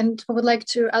 Kuzio, and I would like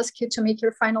to ask you to make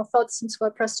your final thoughts since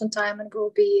we're pressed on time and we'll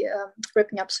be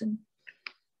wrapping up soon.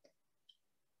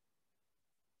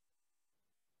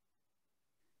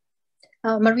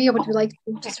 Maria, would you like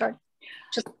to start?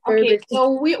 Just very briefly.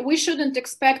 So we shouldn't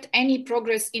expect any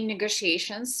progress in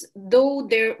negotiations, though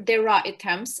there are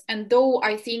attempts, and though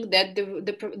I think that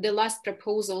the last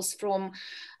proposals from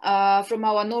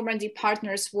our Normandy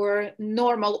partners were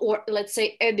normal, or let's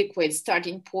say adequate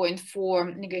starting point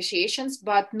for negotiations,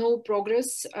 but no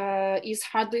progress is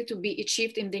hardly to be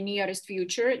achieved in the nearest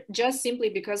future, just simply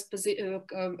because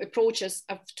approaches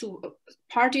of two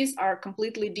parties are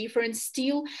completely different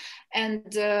still,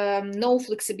 and no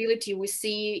flexibility we see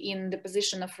in the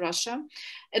position of Russia.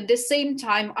 At the same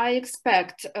time, I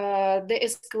expect the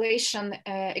escalation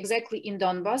exactly in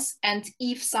Donbas, and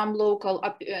if some local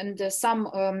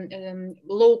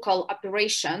local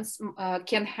operations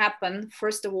can happen,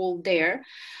 first of all there,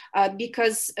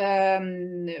 because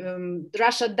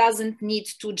Russia doesn't need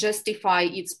to justify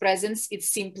its presence.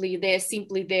 They're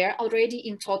simply there already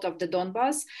in thought of the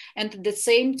Donbas, and at the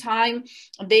same time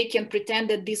they can pretend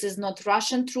that this is not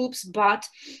Russian troops but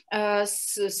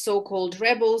so-called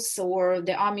rebels or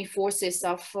the army forces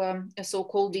of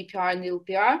so-called DPR and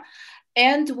LPR.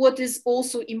 And what is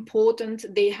also important,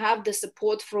 they have the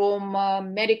support from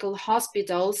medical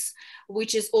hospitals,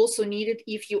 which is also needed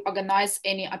if you organize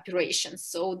any operations.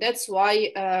 So that's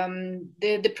why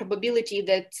the probability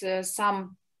that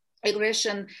some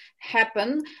aggression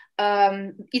happen,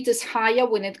 it is higher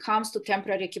when it comes to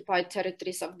temporary occupied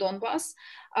territories of Donbas.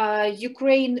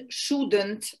 Ukraine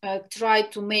shouldn't try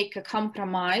to make a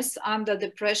compromise under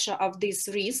the pressure of these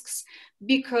risks,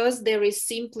 because there is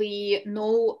simply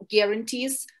no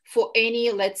guarantees for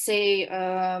any, let's say,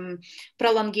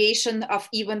 prolongation of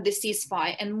even the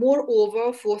ceasefire. And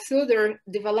moreover, for further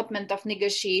development of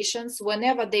negotiations,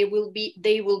 whenever they will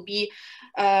be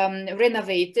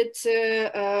renovated,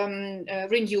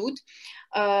 renewed,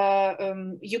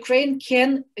 Ukraine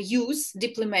can use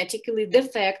diplomatically the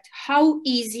fact how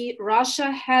easy Russia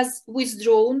has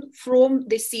withdrawn from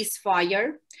the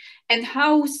ceasefire, and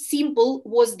how simple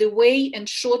was the way and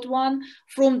short one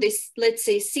from this, let's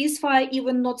say, ceasefire,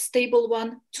 even not stable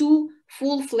one, to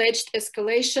full-fledged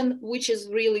escalation, which is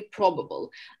really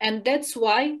probable. And that's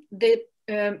why the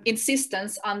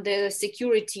insistence on the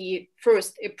security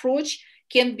first approach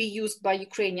can be used by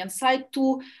Ukrainian side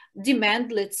to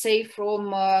demand, let's say, from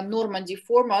Normandy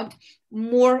format,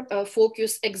 more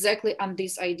focus exactly on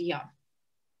this idea.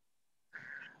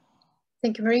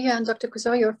 Thank you, Maria. And Dr.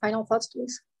 Kuzio, your final thoughts,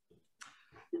 please.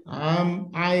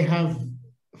 I have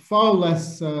far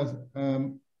less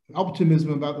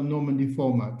optimism about the Normandy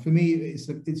format. For me,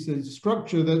 it's a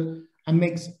structure that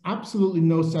makes absolutely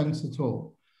no sense at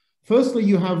all. Firstly,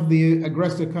 you have the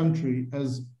aggressor country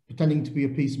as pretending to be a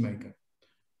peacemaker,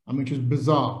 which is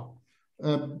bizarre.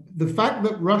 The fact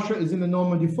that Russia is in the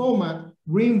Normandy format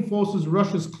reinforces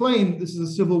Russia's claim this is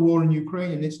a civil war in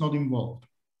Ukraine and it's not involved.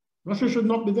 Russia should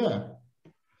not be there.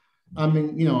 I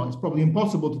mean, it's probably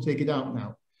impossible to take it out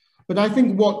now. But I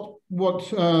think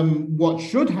what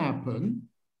should happen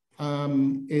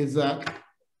is that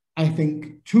I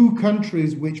think two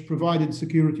countries which provided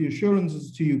security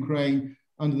assurances to Ukraine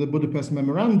under the Budapest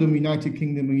Memorandum, United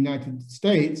Kingdom and United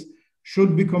States,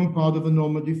 should become part of the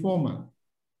Normandy format.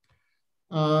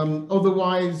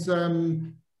 Otherwise,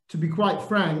 to be quite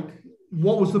frank,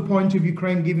 what was the point of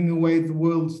Ukraine giving away the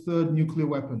world's third nuclear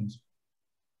weapons?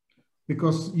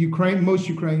 Because most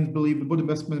Ukrainians believe the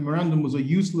Budapest Memorandum was a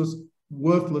useless,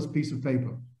 worthless piece of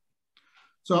paper.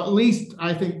 So at least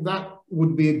I think that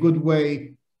would be a good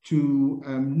way to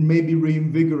maybe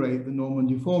reinvigorate the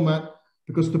Normandy format,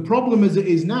 because the problem as it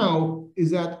is now is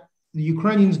that the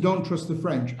Ukrainians don't trust the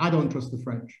French. I don't trust the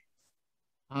French.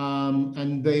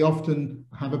 And they often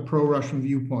have a pro-Russian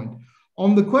viewpoint.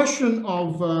 On the question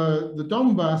of the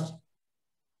Donbass,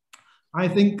 I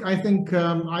think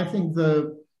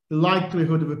the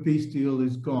likelihood of a peace deal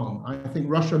is gone. I think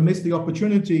Russia missed the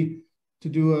opportunity to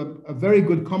do a very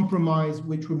good compromise,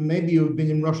 which would maybe have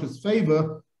been in Russia's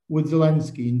favor with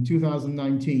Zelenskyy in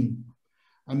 2019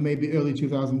 and maybe early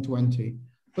 2020.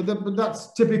 But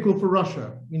that's typical for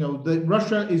Russia.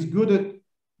 Russia is good at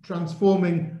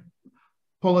transforming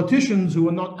politicians who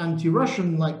are not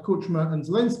anti-Russian, like Kuchma and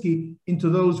Zelenskyy, into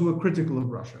those who are critical of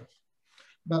Russia.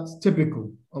 That's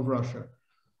typical of Russia.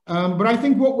 But I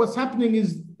think what's happening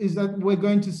is that we're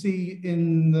going to see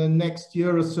in the next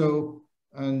year or so,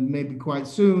 and maybe quite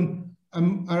soon,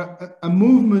 a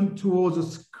movement towards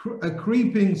a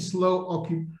creeping, slow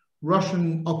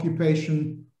Russian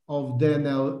occupation of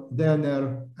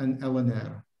DNR and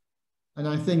LNR. And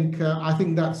I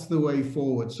think that's the way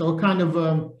forward. So a kind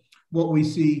of what we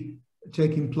see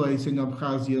taking place in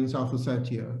Abkhazia and South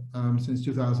Ossetia since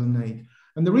 2008.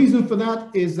 And the reason for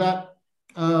that is that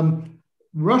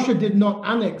Russia did not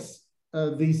annex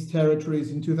these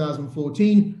territories in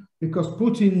 2014 because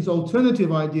Putin's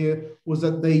alternative idea was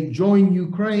that they join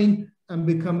Ukraine and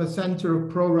become a center of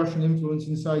pro-Russian influence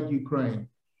inside Ukraine.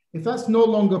 If that's no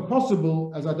longer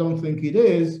possible, as I don't think it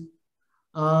is,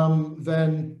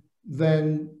 then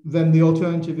the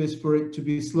alternative is for it to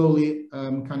be slowly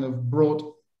kind of brought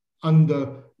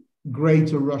under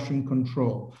greater Russian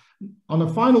control. On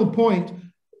a final point,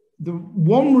 the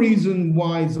one reason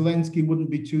why Zelenskyy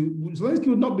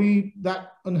would not be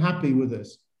that unhappy with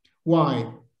this.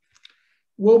 Why?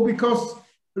 Well, because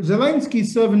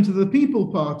Zelensky's servant to the People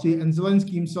Party and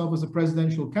Zelenskyy himself as a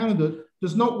presidential candidate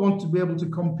does not want to be able to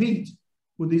compete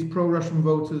with these pro-Russian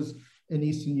voters in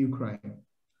Eastern Ukraine.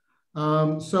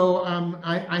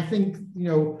 I think,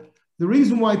 the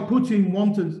reason why Putin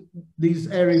wanted these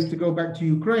areas to go back to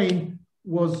Ukraine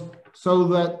was so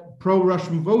that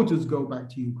pro-Russian voters go back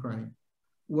to Ukraine.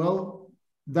 Well,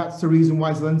 that's the reason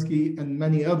why Zelenskyy and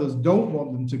many others don't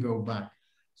want them to go back.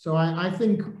 So I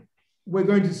think we're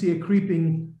going to see a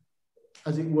creeping,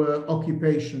 as it were,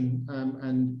 occupation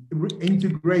and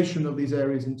integration of these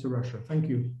areas into Russia. Thank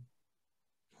you.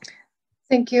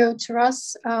 Thank you,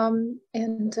 Taras.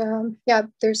 Yeah,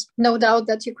 there's no doubt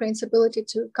that Ukraine's ability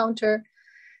to counter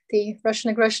the Russian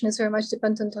aggression is very much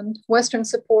dependent on Western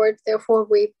support. Therefore,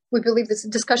 we believe this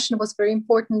discussion was very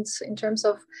important in terms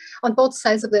of, on both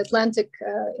sides of the Atlantic,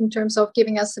 in terms of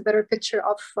giving us a better picture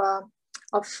of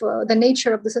the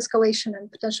nature of this escalation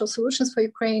and potential solutions for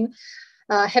Ukraine.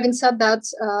 Having said that,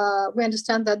 we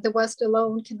understand that the West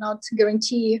alone cannot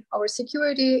guarantee our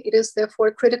security. It is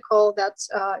therefore critical that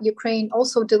Ukraine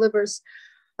also delivers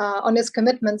on its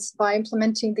commitments by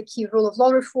implementing the key rule of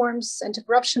law reforms,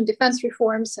 anti-corruption, defense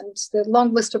reforms, and the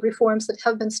long list of reforms that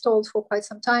have been stalled for quite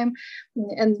some time.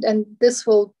 And this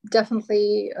will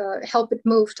definitely help it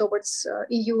move towards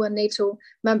EU and NATO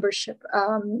membership.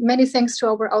 Many thanks to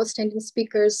our outstanding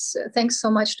speakers. Thanks so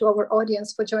much to our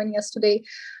audience for joining us today.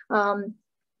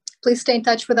 Please stay in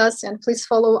touch with us and please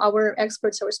follow our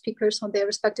experts, our speakers on their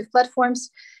respective platforms,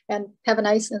 and have a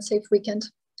nice and safe weekend.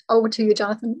 Over to you,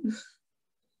 Jonathan.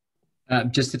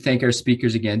 Just to thank our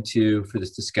speakers again, too, for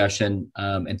this discussion.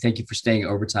 And thank you for staying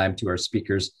overtime to our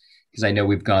speakers, because I know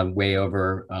we've gone way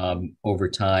over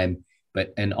time.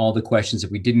 And all the questions,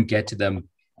 if we didn't get to them,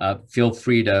 feel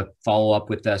free to follow up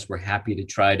with us. We're happy to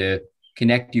try to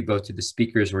connect you both to the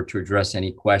speakers or to address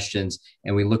any questions.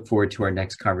 And we look forward to our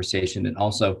next conversation. And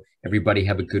also, everybody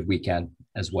have a good weekend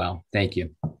as well. Thank you.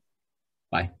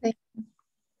 Bye. Thank you.